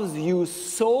 loves you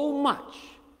so much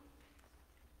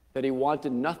that he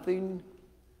wanted nothing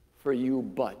for you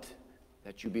but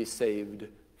that you be saved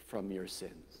from your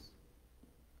sins.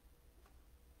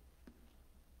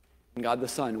 And God the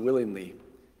Son willingly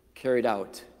carried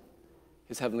out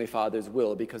his heavenly Father's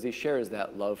will because he shares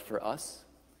that love for us.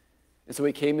 And so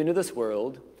he came into this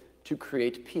world to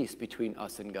create peace between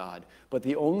us and God. But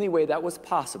the only way that was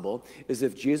possible is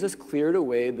if Jesus cleared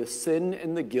away the sin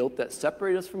and the guilt that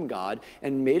separate us from God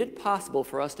and made it possible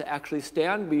for us to actually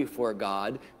stand before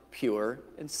God pure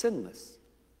and sinless.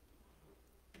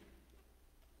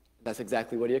 That's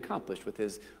exactly what he accomplished with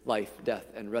his life, death,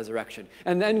 and resurrection.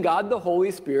 And then God the Holy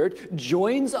Spirit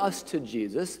joins us to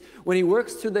Jesus when he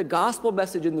works through the gospel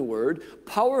message in the Word,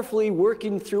 powerfully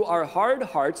working through our hard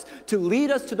hearts to lead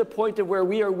us to the point of where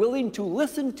we are willing to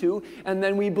listen to, and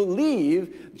then we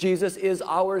believe Jesus is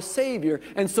our Savior.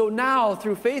 And so now,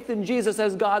 through faith in Jesus,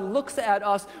 as God looks at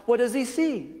us, what does he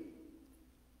see?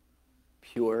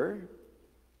 Pure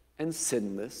and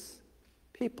sinless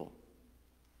people.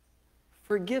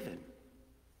 Forgiven,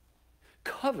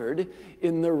 covered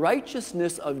in the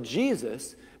righteousness of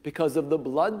Jesus because of the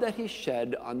blood that he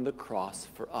shed on the cross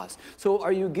for us. So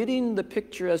are you getting the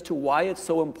picture as to why it's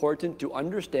so important to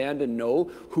understand and know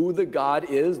who the God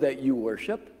is that you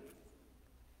worship?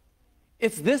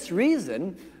 It's this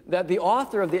reason that the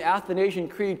author of the Athanasian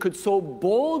Creed could so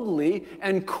boldly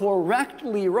and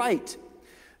correctly write,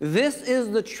 "This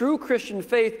is the true Christian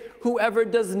faith. Whoever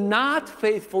does not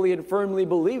faithfully and firmly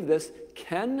believe this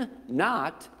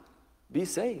cannot be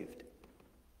saved."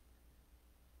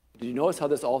 Did you notice how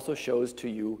this also shows to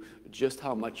you just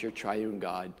how much your triune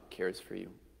God cares for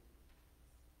you?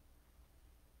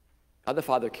 God the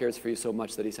Father cares for you so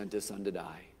much that he sent his Son to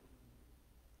die.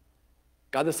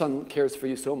 God the Son cares for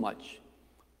you so much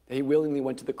that he willingly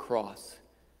went to the cross,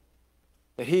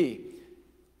 that he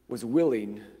was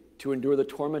willing to endure the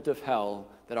torment of hell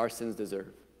that our sins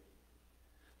deserve.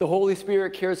 The Holy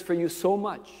Spirit cares for you so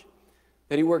much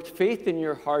that he worked faith in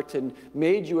your heart and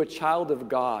made you a child of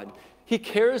God. He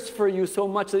cares for you so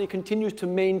much that he continues to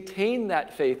maintain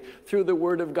that faith through the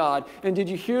Word of God. And did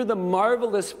you hear the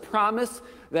marvelous promise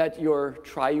that your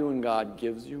triune God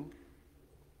gives you?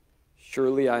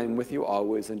 "Surely I am with you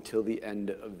always until the end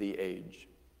of the age."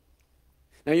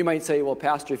 Now you might say, "Well,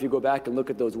 Pastor, if you go back and look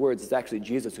at those words, it's actually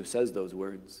Jesus who says those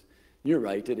words." You're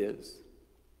right, it is.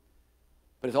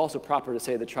 But it's also proper to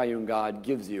say the triune God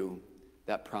gives you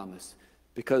that promise,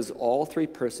 because all three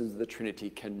persons of the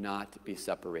Trinity cannot be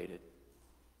separated.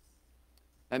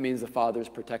 That means the Father's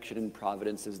protection and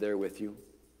providence is there with you.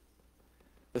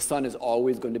 The Son is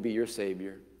always going to be your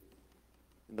Savior.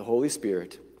 And the Holy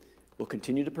Spirit will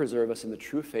continue to preserve us in the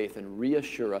true faith and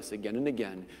reassure us again and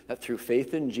again that through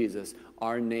faith in Jesus,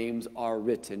 our names are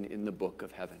written in the book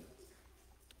of heaven.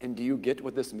 And do you get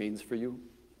what this means for you?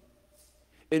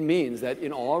 It means that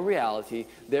in all reality,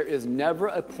 there is never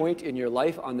a point in your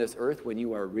life on this earth when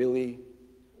you are really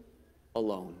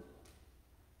alone.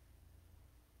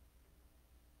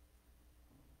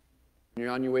 When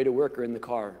you're on your way to work or in the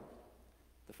car,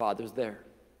 the Father's there.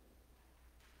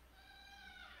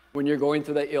 When you're going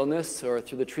through that illness or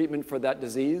through the treatment for that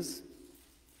disease,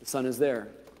 the Son is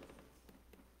there.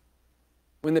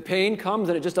 When the pain comes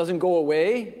and it just doesn't go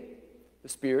away, the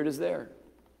Spirit is there.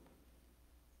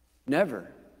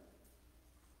 Never.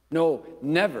 No,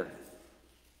 never.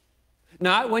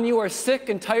 Not when you are sick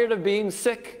and tired of being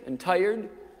sick and tired.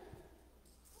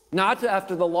 Not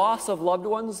after the loss of loved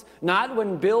ones. Not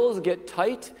when bills get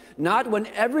tight. Not when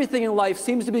everything in life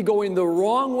seems to be going the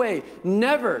wrong way.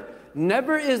 Never.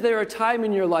 Never is there a time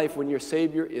in your life when your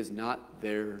Savior is not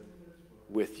there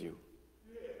with you.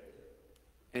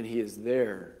 And he is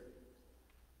there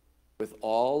with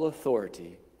all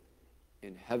authority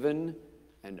in heaven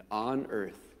and on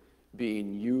earth,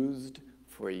 being used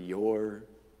for your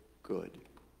good.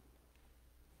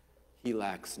 He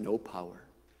lacks no power.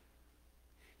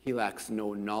 He lacks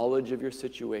no knowledge of your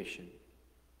situation.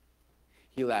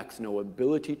 He lacks no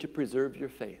ability to preserve your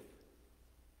faith.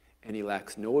 And he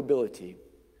lacks no ability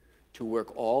to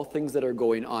work all things that are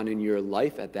going on in your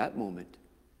life at that moment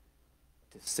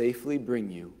to safely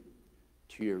bring you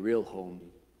to your real home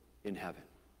in heaven.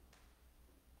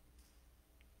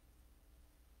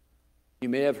 You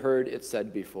may have heard it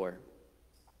said before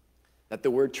that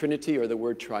the word Trinity or the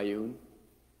word triune,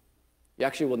 you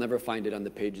actually will never find it on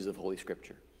the pages of Holy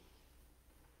Scripture.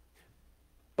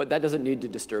 But that doesn't need to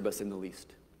disturb us in the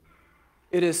least.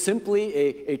 It is simply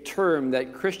a term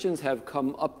that Christians have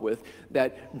come up with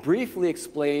that briefly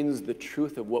explains the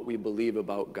truth of what we believe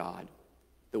about God,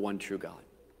 the one true God.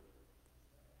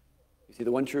 You see,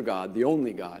 the one true God, the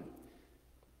only God,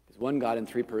 is one God in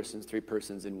three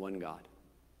persons in one God.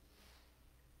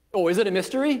 Oh, is it a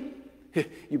mystery?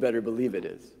 You better believe it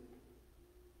is.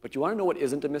 But you want to know what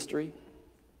isn't a mystery?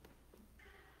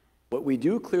 What we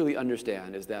do clearly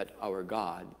understand is that our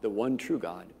God, the one true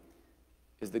God,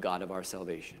 is the God of our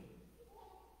salvation.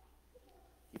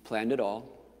 He planned it all,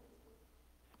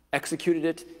 executed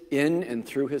it in and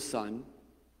through his Son,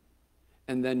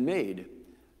 and then made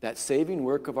that saving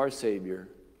work of our Savior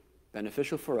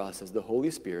beneficial for us as the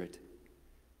Holy Spirit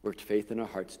worked faith in our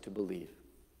hearts to believe.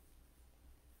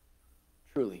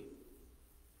 Truly,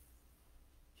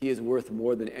 he is worth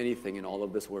more than anything in all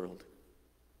of this world.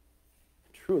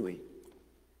 Truly,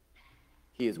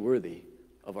 he is worthy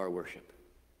of our worship.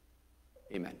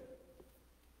 Amen.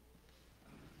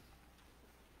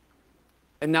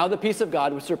 And now the peace of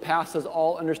God, which surpasses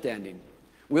all understanding,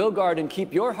 will guard and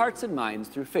keep your hearts and minds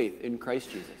through faith in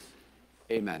Christ Jesus.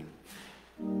 Amen.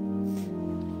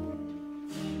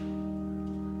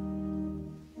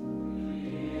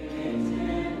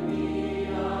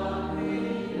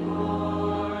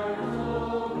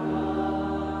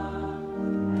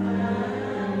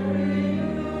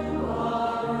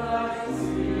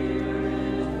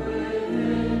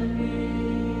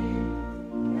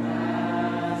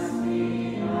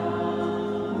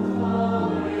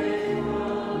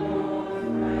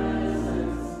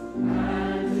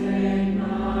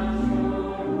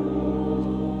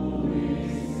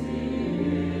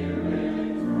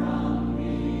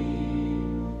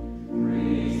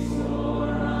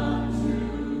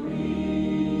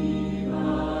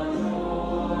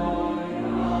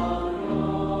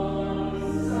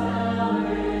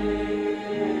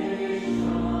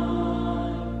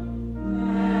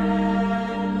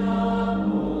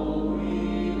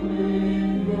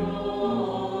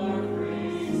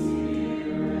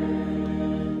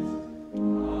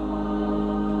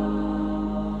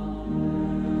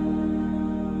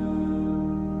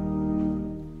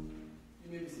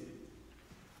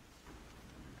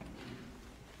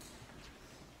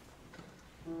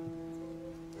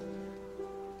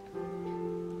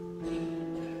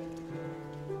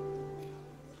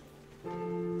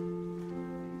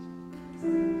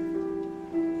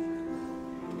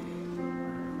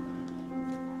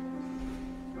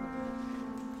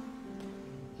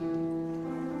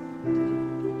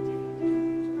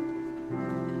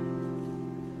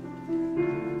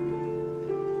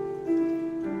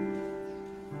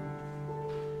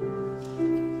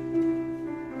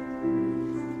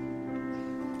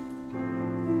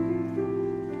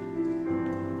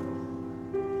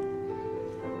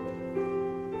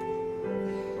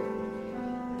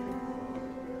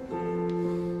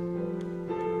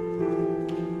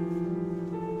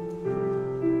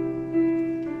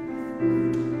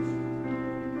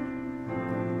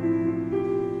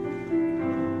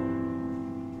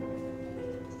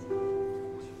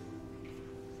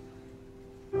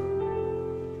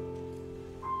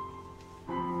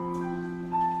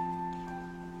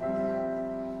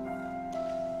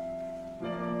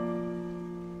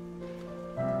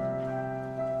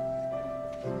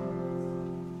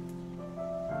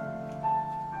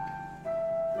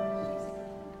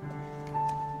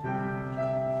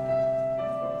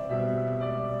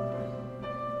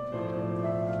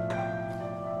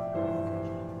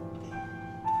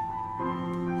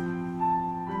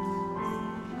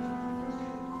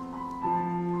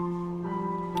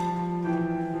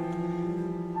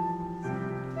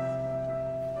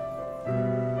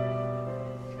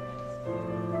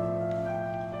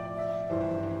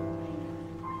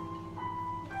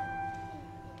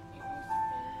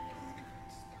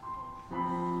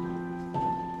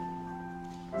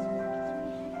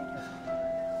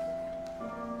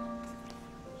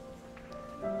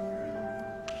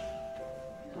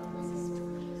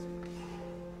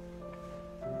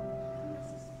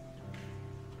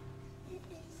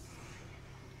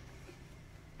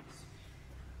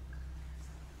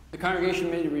 congregation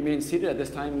may remain seated. At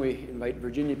this time, we invite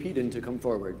Virginia Peden to come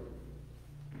forward.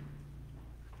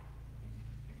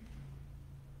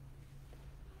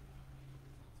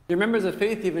 Dear members of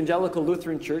Faith Evangelical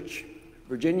Lutheran Church,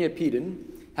 Virginia Peden,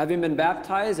 having been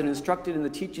baptized and instructed in the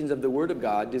teachings of the Word of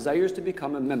God, desires to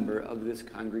become a member of this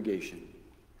congregation.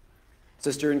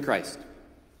 Sister in Christ,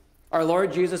 our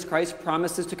Lord Jesus Christ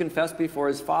promises to confess before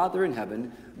his Father in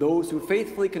heaven those who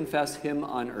faithfully confess him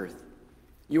on earth.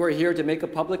 You are here to make a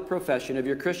public profession of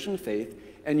your Christian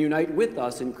faith and unite with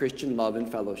us in Christian love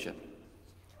and fellowship.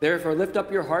 Therefore, lift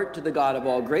up your heart to the God of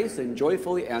all grace and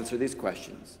joyfully answer these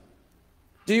questions.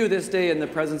 Do you this day, in the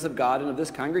presence of God and of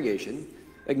this congregation,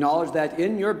 acknowledge that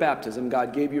in your baptism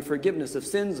God gave you forgiveness of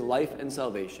sins, life, and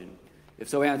salvation? If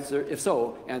so,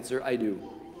 answer, I do.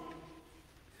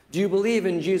 Do you believe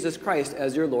in Jesus Christ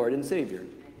as your Lord and Savior?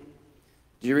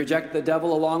 Do you reject the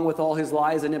devil along with all his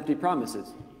lies and empty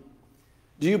promises?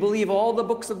 Do you believe all the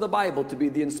books of the Bible to be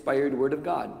the inspired Word of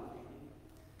God?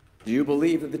 Do you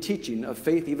believe that the teaching of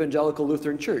Faith Evangelical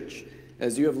Lutheran Church,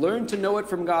 as you have learned to know it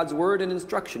from God's Word and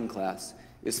instruction class,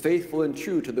 is faithful and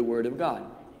true to the Word of God?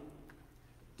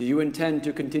 Do you intend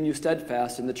to continue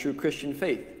steadfast in the true Christian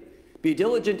faith, be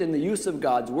diligent in the use of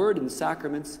God's Word and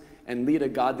sacraments, and lead a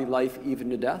godly life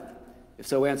even to death? If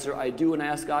so, answer, I do, and I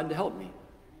ask God to help me.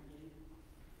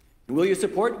 And will you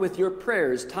support with your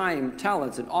prayers, time,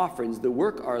 talents, and offerings the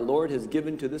work our Lord has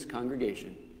given to this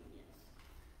congregation?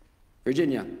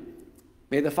 Virginia,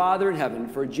 may the Father in heaven,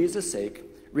 for Jesus' sake,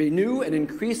 renew and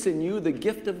increase in you the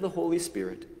gift of the Holy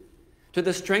Spirit, to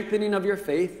the strengthening of your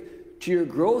faith, to your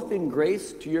growth in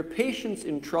grace, to your patience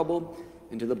in trouble,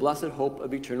 and to the blessed hope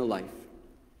of eternal life.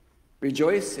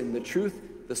 Rejoice in the truth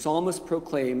the psalmist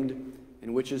proclaimed,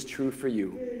 and which is true for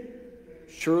you.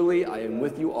 Surely I am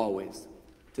with you always,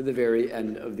 to the very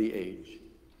end of the age.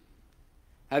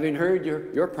 Having heard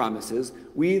your promises,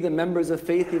 we, the members of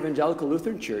Faith Evangelical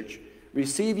Lutheran Church,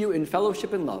 receive you in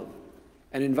fellowship and love,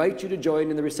 and invite you to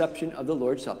join in the reception of the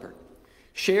Lord's Supper.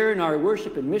 Share in our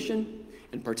worship and mission,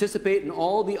 and participate in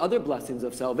all the other blessings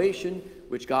of salvation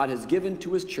which God has given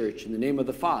to his church, in the name of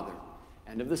the Father,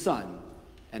 and of the Son,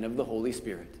 and of the Holy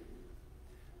Spirit.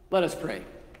 Let us pray.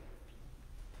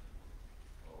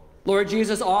 Lord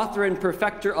Jesus, author and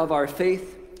perfecter of our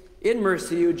faith, in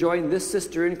mercy you joined this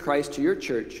sister in Christ to your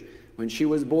church when she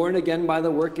was born again by the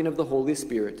working of the Holy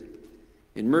Spirit.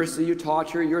 In mercy you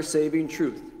taught her your saving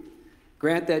truth.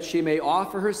 Grant that she may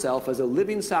offer herself as a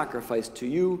living sacrifice to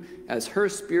you as her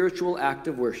spiritual act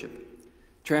of worship.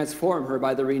 Transform her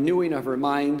by the renewing of her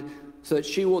mind so that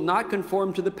she will not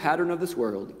conform to the pattern of this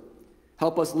world.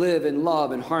 Help us live in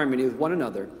love and harmony with one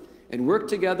another and work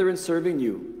together in serving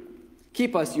you.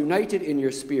 Keep us united in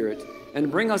your Spirit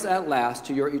and bring us at last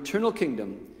to your eternal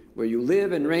kingdom, where you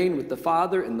live and reign with the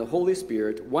Father and the Holy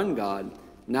Spirit, one God,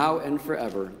 now and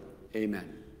forever.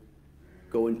 Amen.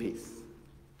 Go in peace.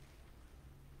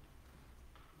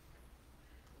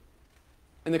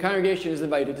 And the congregation is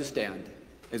invited to stand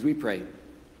as we pray.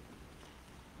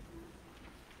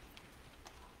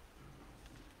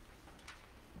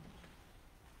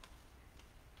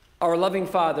 Our loving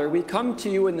Father, we come to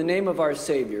you in the name of our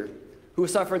Savior, who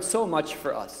suffered so much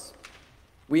for us.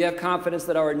 We have confidence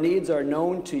that our needs are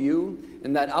known to you,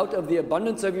 and that out of the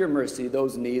abundance of your mercy,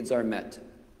 those needs are met.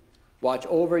 Watch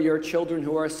over your children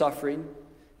who are suffering,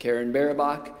 Karen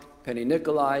Barabach, Penny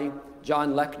Nikolai,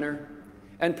 John Lechner,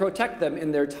 and protect them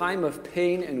in their time of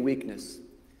pain and weakness.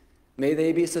 May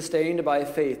they be sustained by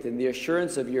faith in the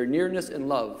assurance of your nearness and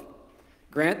love.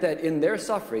 Grant that in their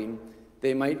suffering,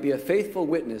 they might be a faithful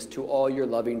witness to all your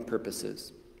loving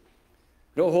purposes.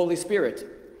 And O Holy Spirit,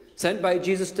 sent by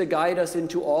Jesus to guide us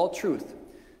into all truth,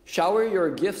 shower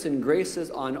your gifts and graces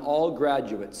on all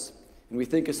graduates. And we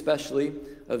think especially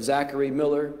of Zachary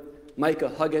Miller,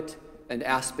 Micah Huggett, and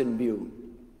Aspen Bew.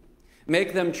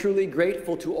 Make them truly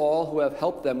grateful to all who have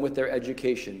helped them with their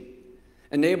education.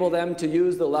 Enable them to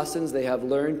use the lessons they have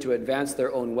learned to advance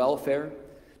their own welfare,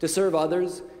 to serve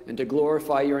others, and to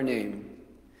glorify your name.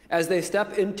 As they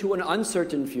step into an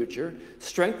uncertain future,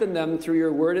 strengthen them through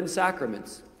your word and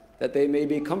sacraments, that they may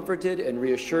be comforted and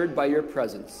reassured by your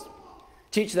presence.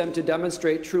 Teach them to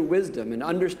demonstrate true wisdom and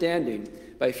understanding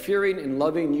by fearing and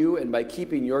loving you and by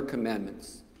keeping your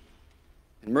commandments.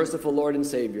 And merciful Lord and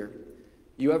Savior,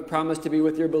 you have promised to be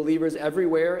with your believers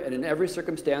everywhere and in every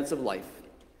circumstance of life.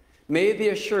 May the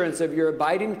assurance of your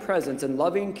abiding presence and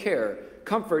loving care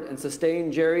comfort and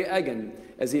sustain Jerry Egan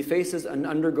as he faces and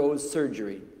undergoes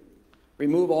surgery.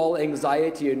 Remove all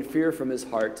anxiety and fear from his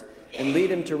heart and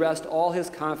lead him to rest all his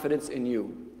confidence in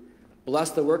you. Bless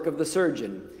the work of the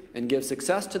surgeon and give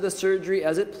success to the surgery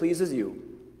as it pleases you.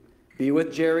 Be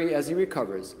with Jerry as he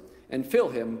recovers and fill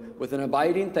him with an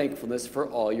abiding thankfulness for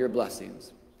all your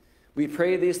blessings. We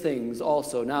pray these things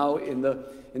also now in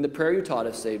the prayer you taught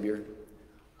us, Savior.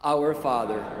 Our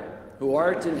Father, who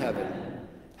art in heaven,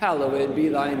 hallowed be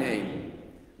thy name.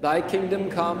 Thy kingdom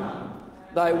come,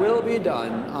 thy will be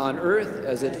done on earth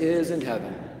as it is in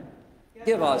heaven.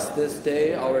 Give us this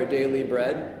day our daily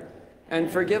bread,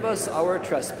 and forgive us our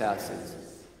trespasses,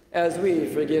 as we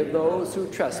forgive those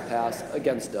who trespass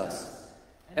against us.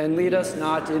 And lead us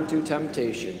not into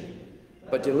temptation,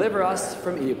 but deliver us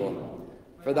from evil.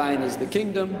 For thine is the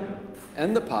kingdom,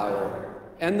 and the power,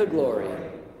 and the glory,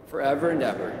 forever and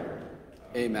ever.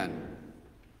 Amen.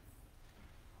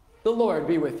 The Lord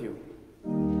be with you.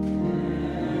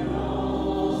 And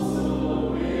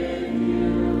also with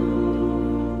you.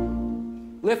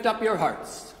 Lift up your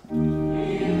hearts. We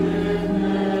lift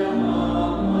them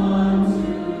up unto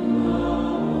the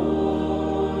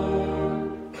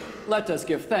Lord. Let us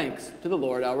give thanks to the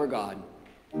Lord our God.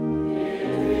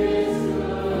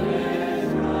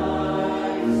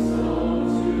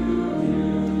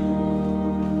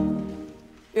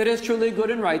 It is truly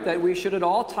good and right that we should at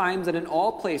all times and in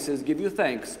all places give you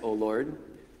thanks, O Lord,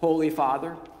 Holy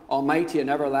Father, Almighty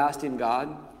and everlasting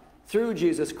God, through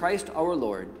Jesus Christ our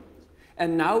Lord.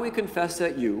 And now we confess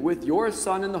that you, with your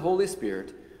Son and the Holy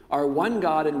Spirit, are one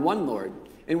God and one Lord,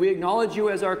 and we acknowledge you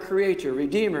as our Creator,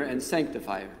 Redeemer, and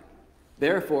Sanctifier.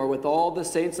 Therefore, with all the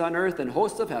saints on earth and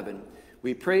hosts of heaven,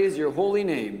 we praise your holy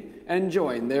name and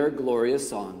join their glorious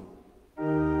song.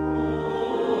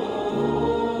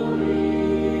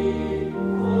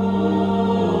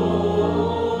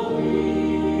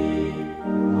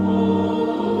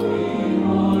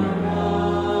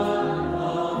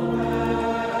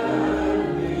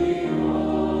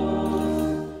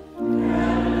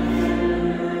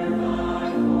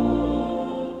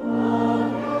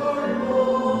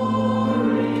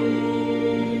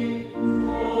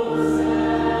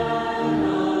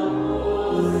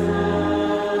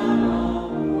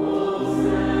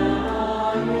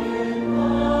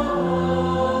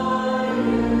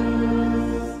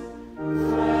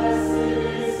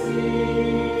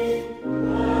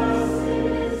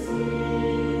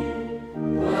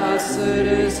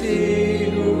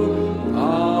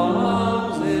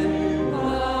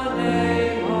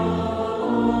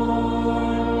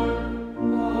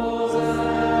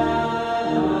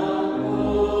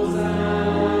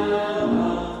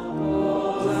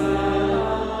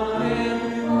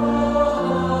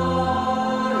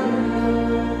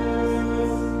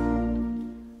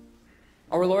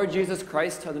 Jesus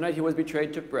Christ, on the night he was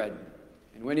betrayed, took bread,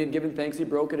 and when he had given thanks, he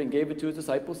broke it and gave it to his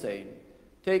disciples, saying,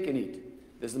 "Take and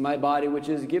eat. This is my body, which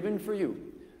is given for you.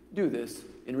 Do this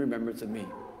in remembrance of me."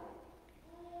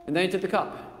 And then he took the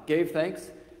cup, gave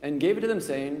thanks, and gave it to them,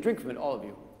 saying, "Drink from it, all of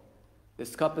you.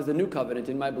 This cup is the new covenant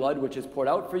in my blood, which is poured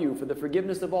out for you for the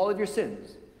forgiveness of all of your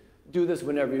sins. Do this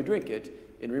whenever you drink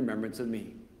it in remembrance of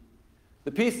me."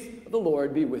 The peace of the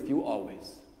Lord be with you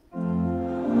always.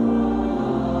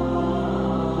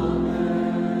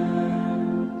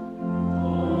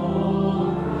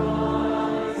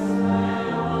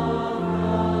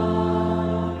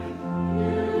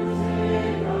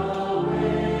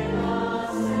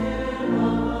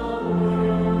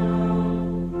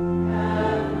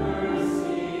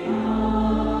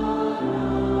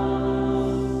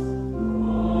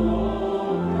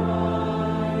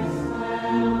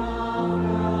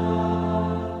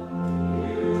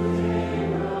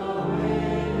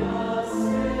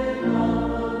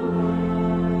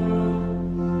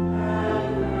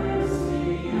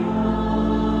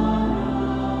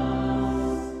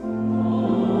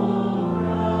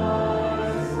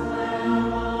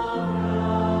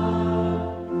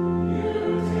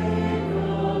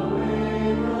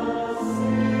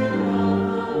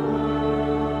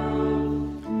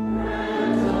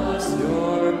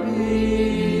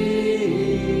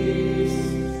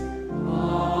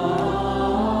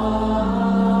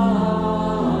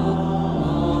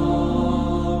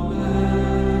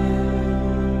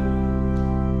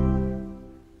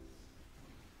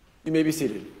 You may be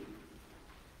seated.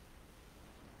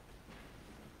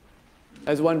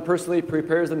 As one personally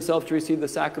prepares himself to receive the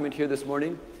sacrament here this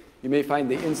morning, you may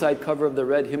find the inside cover of the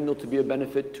red hymnal to be a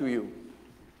benefit to you.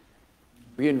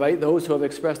 We invite those who have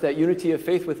expressed that unity of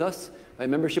faith with us by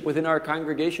membership within our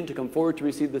congregation to come forward to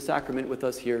receive the sacrament with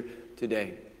us here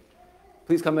today.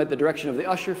 Please come at the direction of the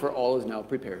usher, for all is now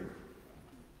prepared.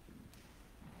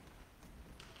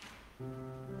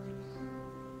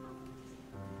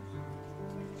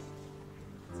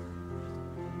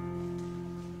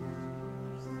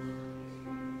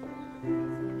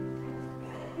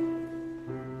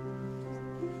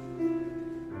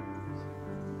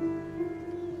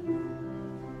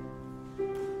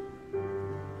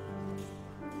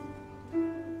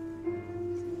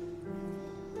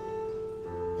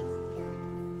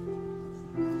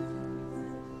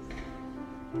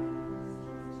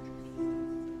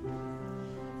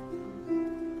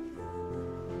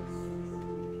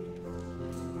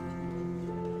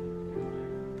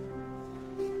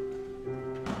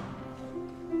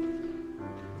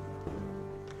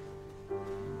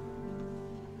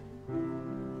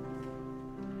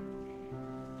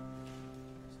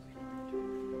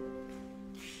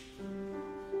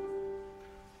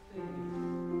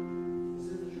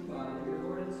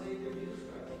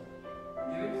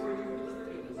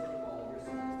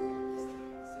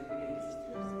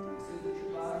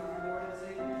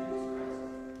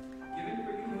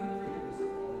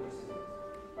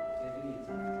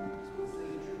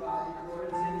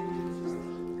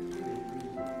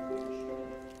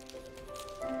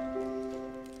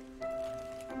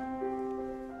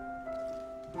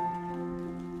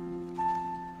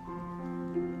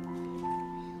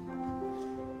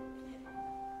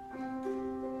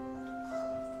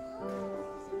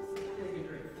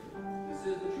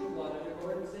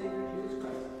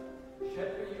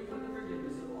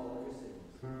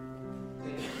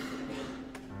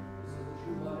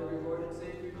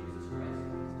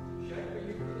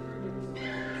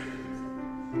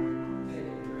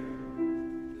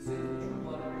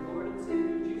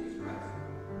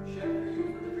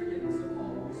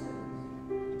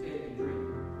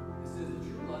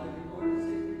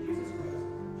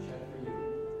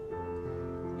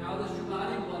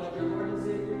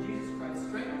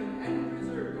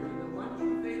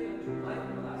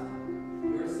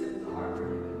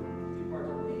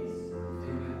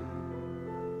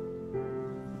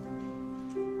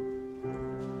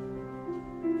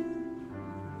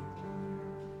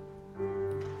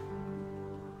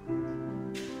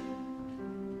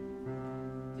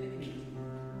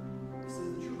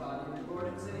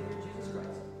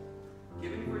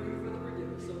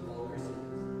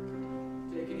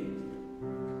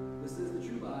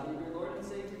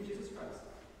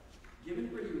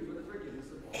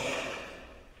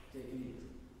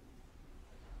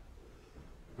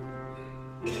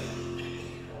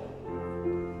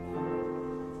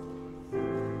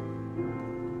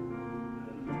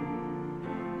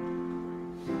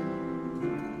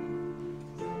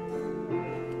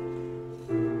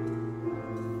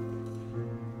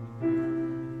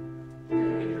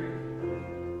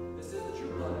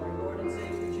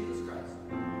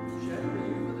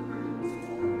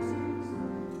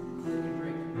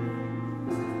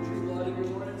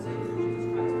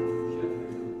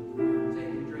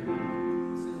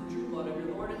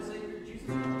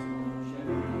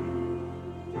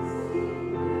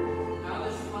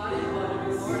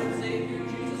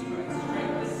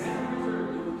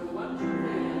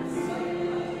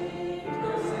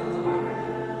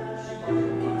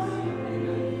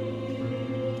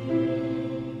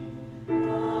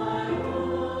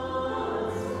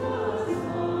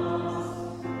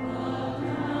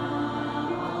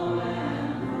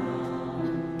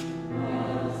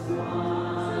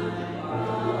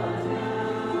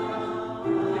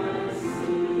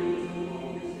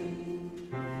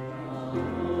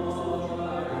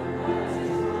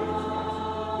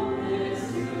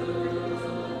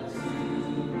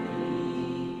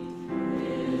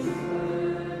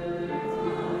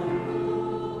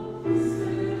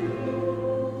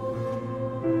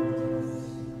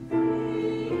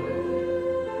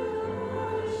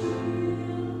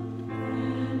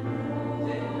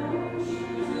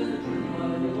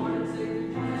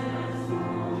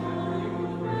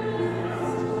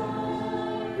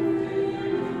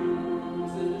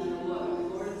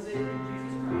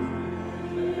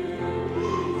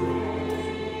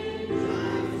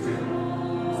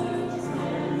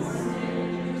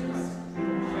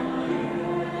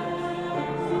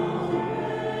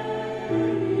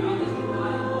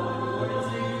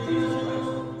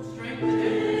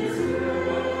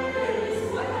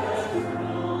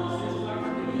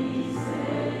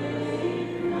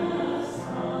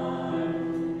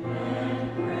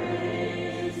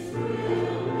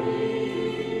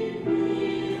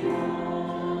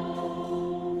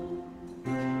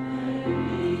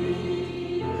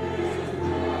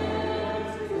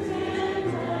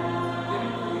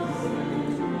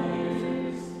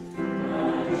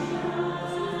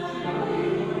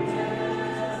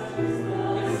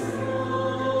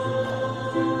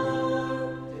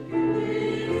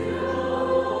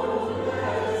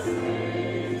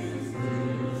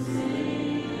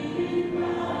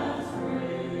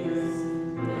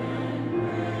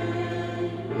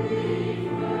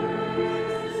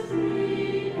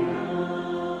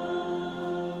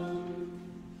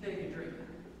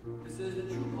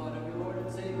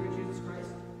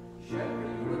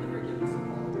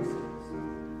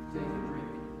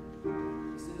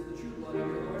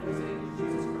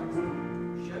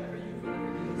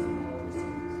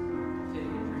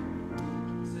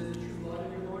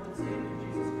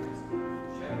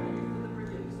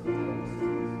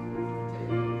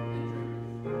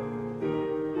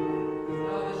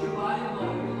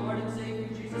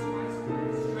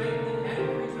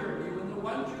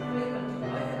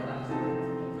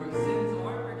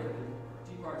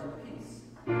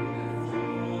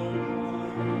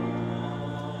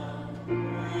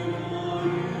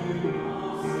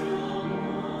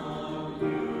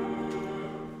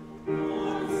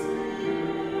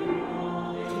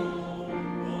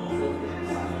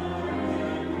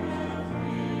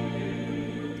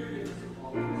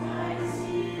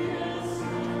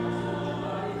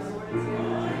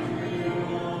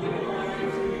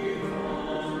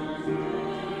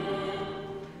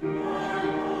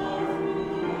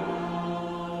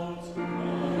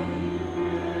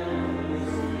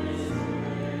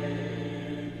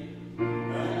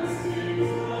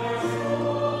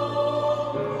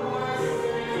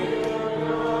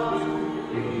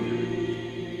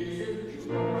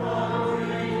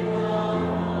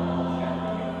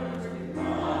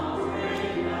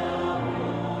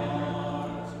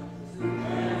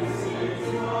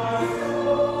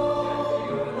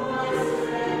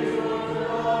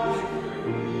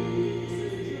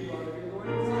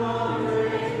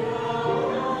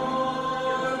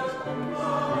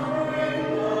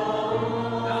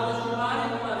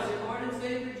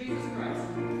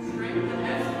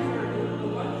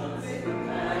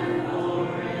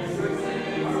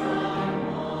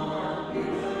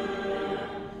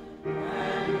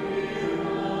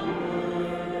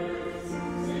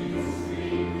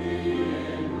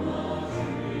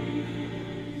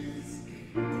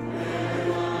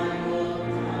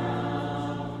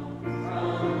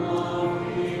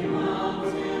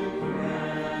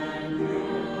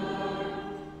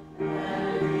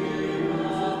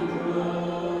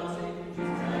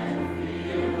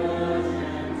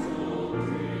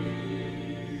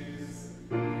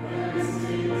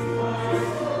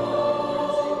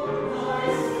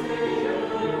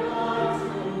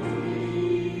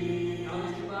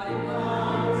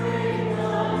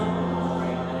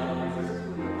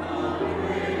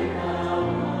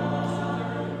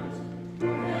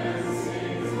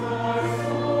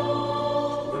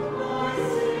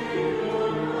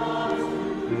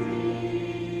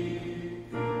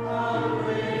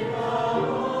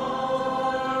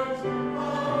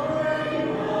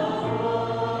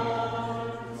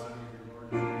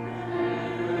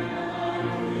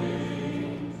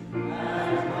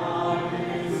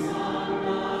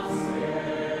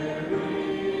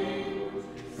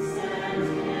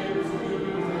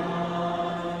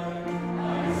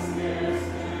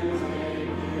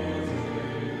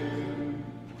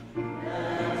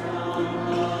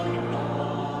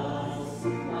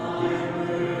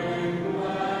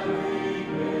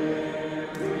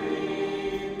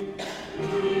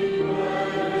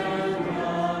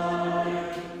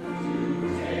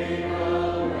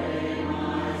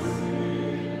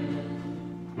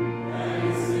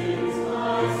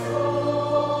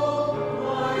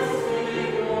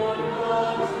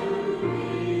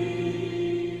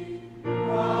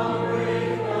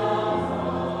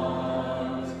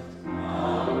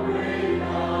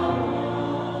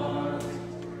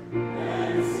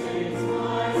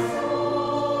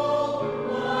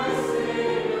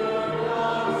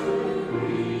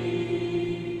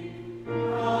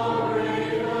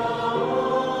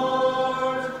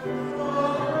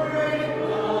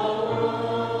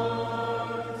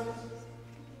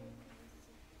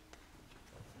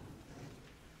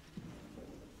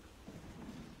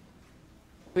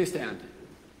 Please stand.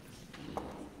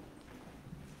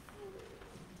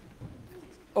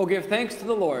 Oh, give thanks to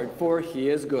the Lord, for he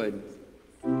is good.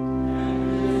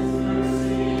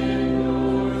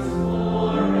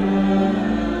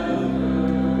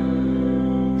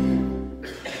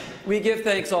 We give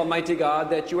thanks, Almighty God,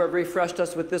 that you have refreshed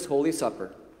us with this holy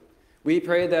supper. We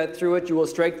pray that through it you will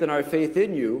strengthen our faith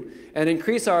in you and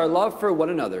increase our love for one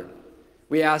another.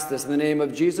 We ask this in the name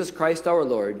of Jesus Christ our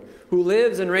Lord, who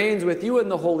lives and reigns with you in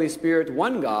the Holy Spirit,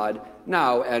 one God,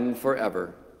 now and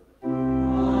forever.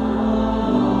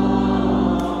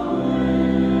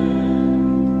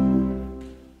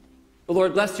 The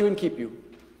Lord bless you and keep you.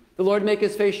 The Lord make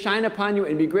his face shine upon you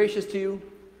and be gracious to you.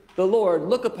 The Lord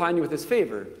look upon you with his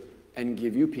favor and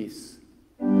give you peace.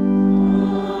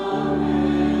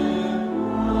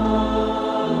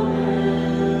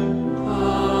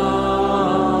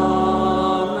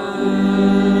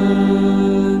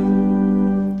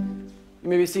 You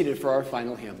may be seated for our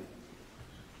final hymn.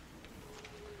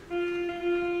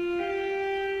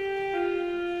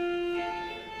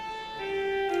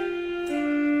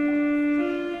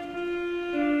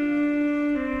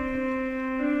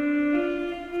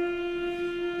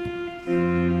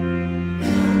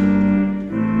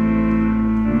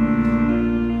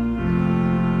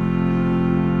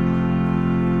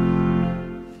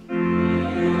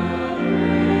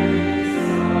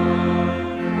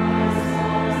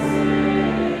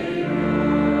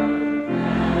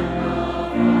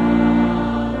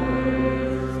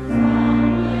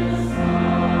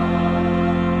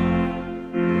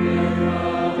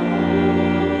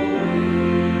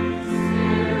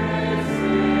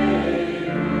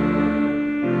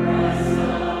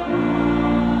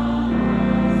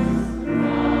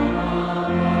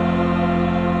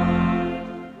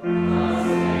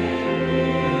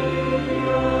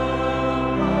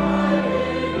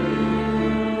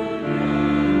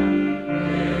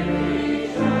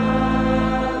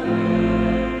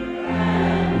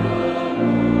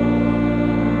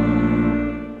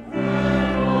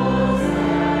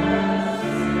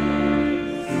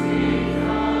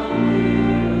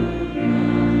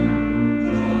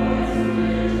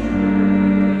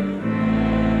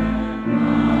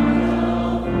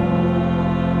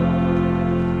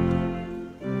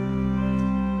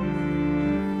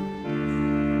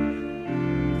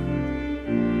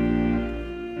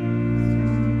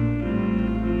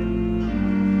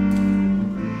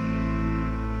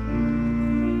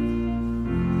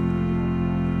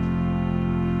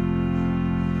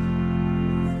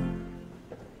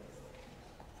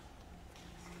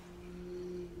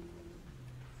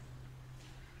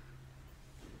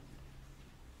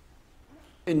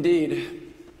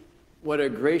 Indeed, what a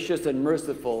gracious and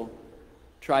merciful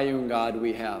triune God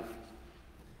we have.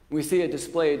 We see it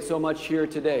displayed so much here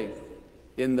today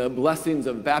in the blessings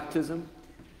of baptism,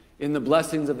 in the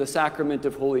blessings of the sacrament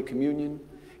of Holy Communion,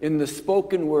 in the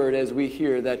spoken word as we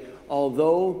hear that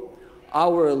although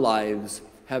our lives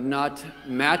have not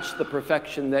matched the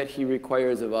perfection that he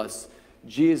requires of us,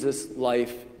 Jesus'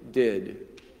 life did.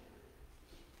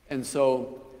 And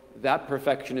so that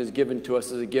perfection is given to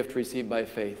us as a gift received by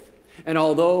faith. And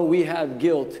although we have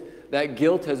guilt, that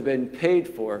guilt has been paid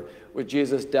for with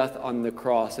Jesus' death on the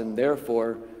cross, and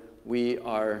therefore we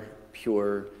are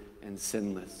pure and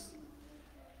sinless.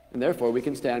 And therefore we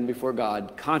can stand before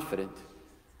God confident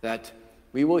that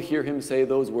we will hear him say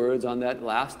those words on that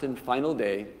last and final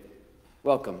day,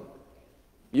 "Welcome,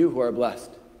 you who are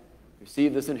blessed.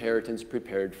 Receive this inheritance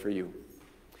prepared for you."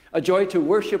 A joy to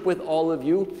worship with all of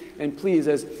you. And please,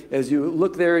 as you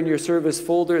look there in your service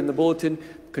folder in the bulletin,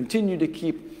 continue to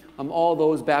keep all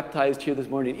those baptized here this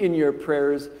morning in your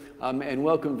prayers. And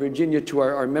welcome Virginia to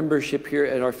our membership here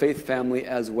at our faith family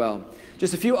as well.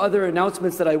 Just a few other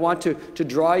announcements that I want to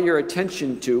draw your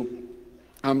attention to.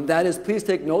 That is, please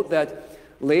take note that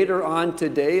later on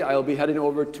today, I'll be heading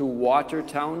over to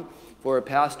Watertown for a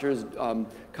pastor's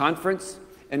conference,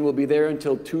 and we'll be there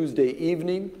until Tuesday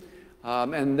evening.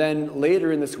 And then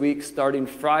later in this week, starting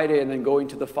Friday and then going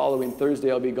to the following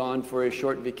Thursday, I'll be gone for a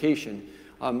short vacation.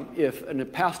 If a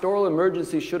pastoral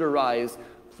emergency should arise,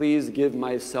 please give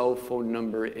my cell phone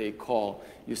number a call.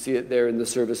 You see it there in the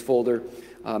service folder,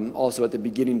 also at the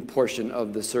beginning portion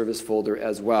of the service folder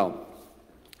as well.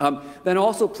 Then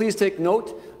also please take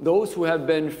note, those who have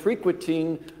been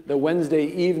frequenting the Wednesday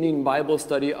evening Bible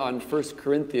study on 1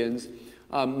 Corinthians,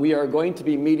 we are going to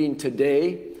be meeting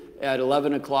today at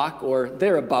 11 o'clock or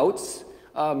thereabouts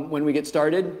when we get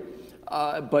started.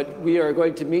 But we are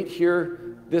going to meet here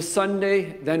this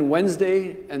Sunday, then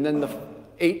Wednesday, and then the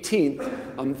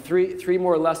 18th. Three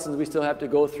more lessons we still have to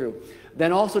go through.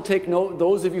 Then also take note,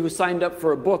 those of you who signed up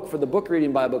for a book, for the book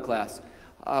reading Bible class,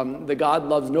 The God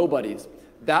Loves Nobodies.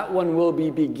 That one will be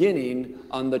beginning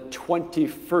on the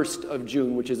 21st of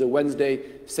June, which is a Wednesday,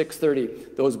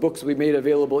 6:30. Those books will be made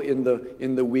available in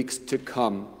the weeks to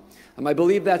come. I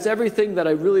believe that's everything that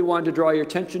I really wanted to draw your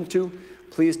attention to.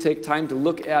 Please take time to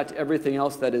look at everything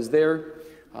else that is there.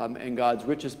 And God's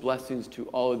richest blessings to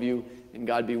all of you, and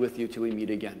God be with you till we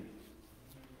meet again.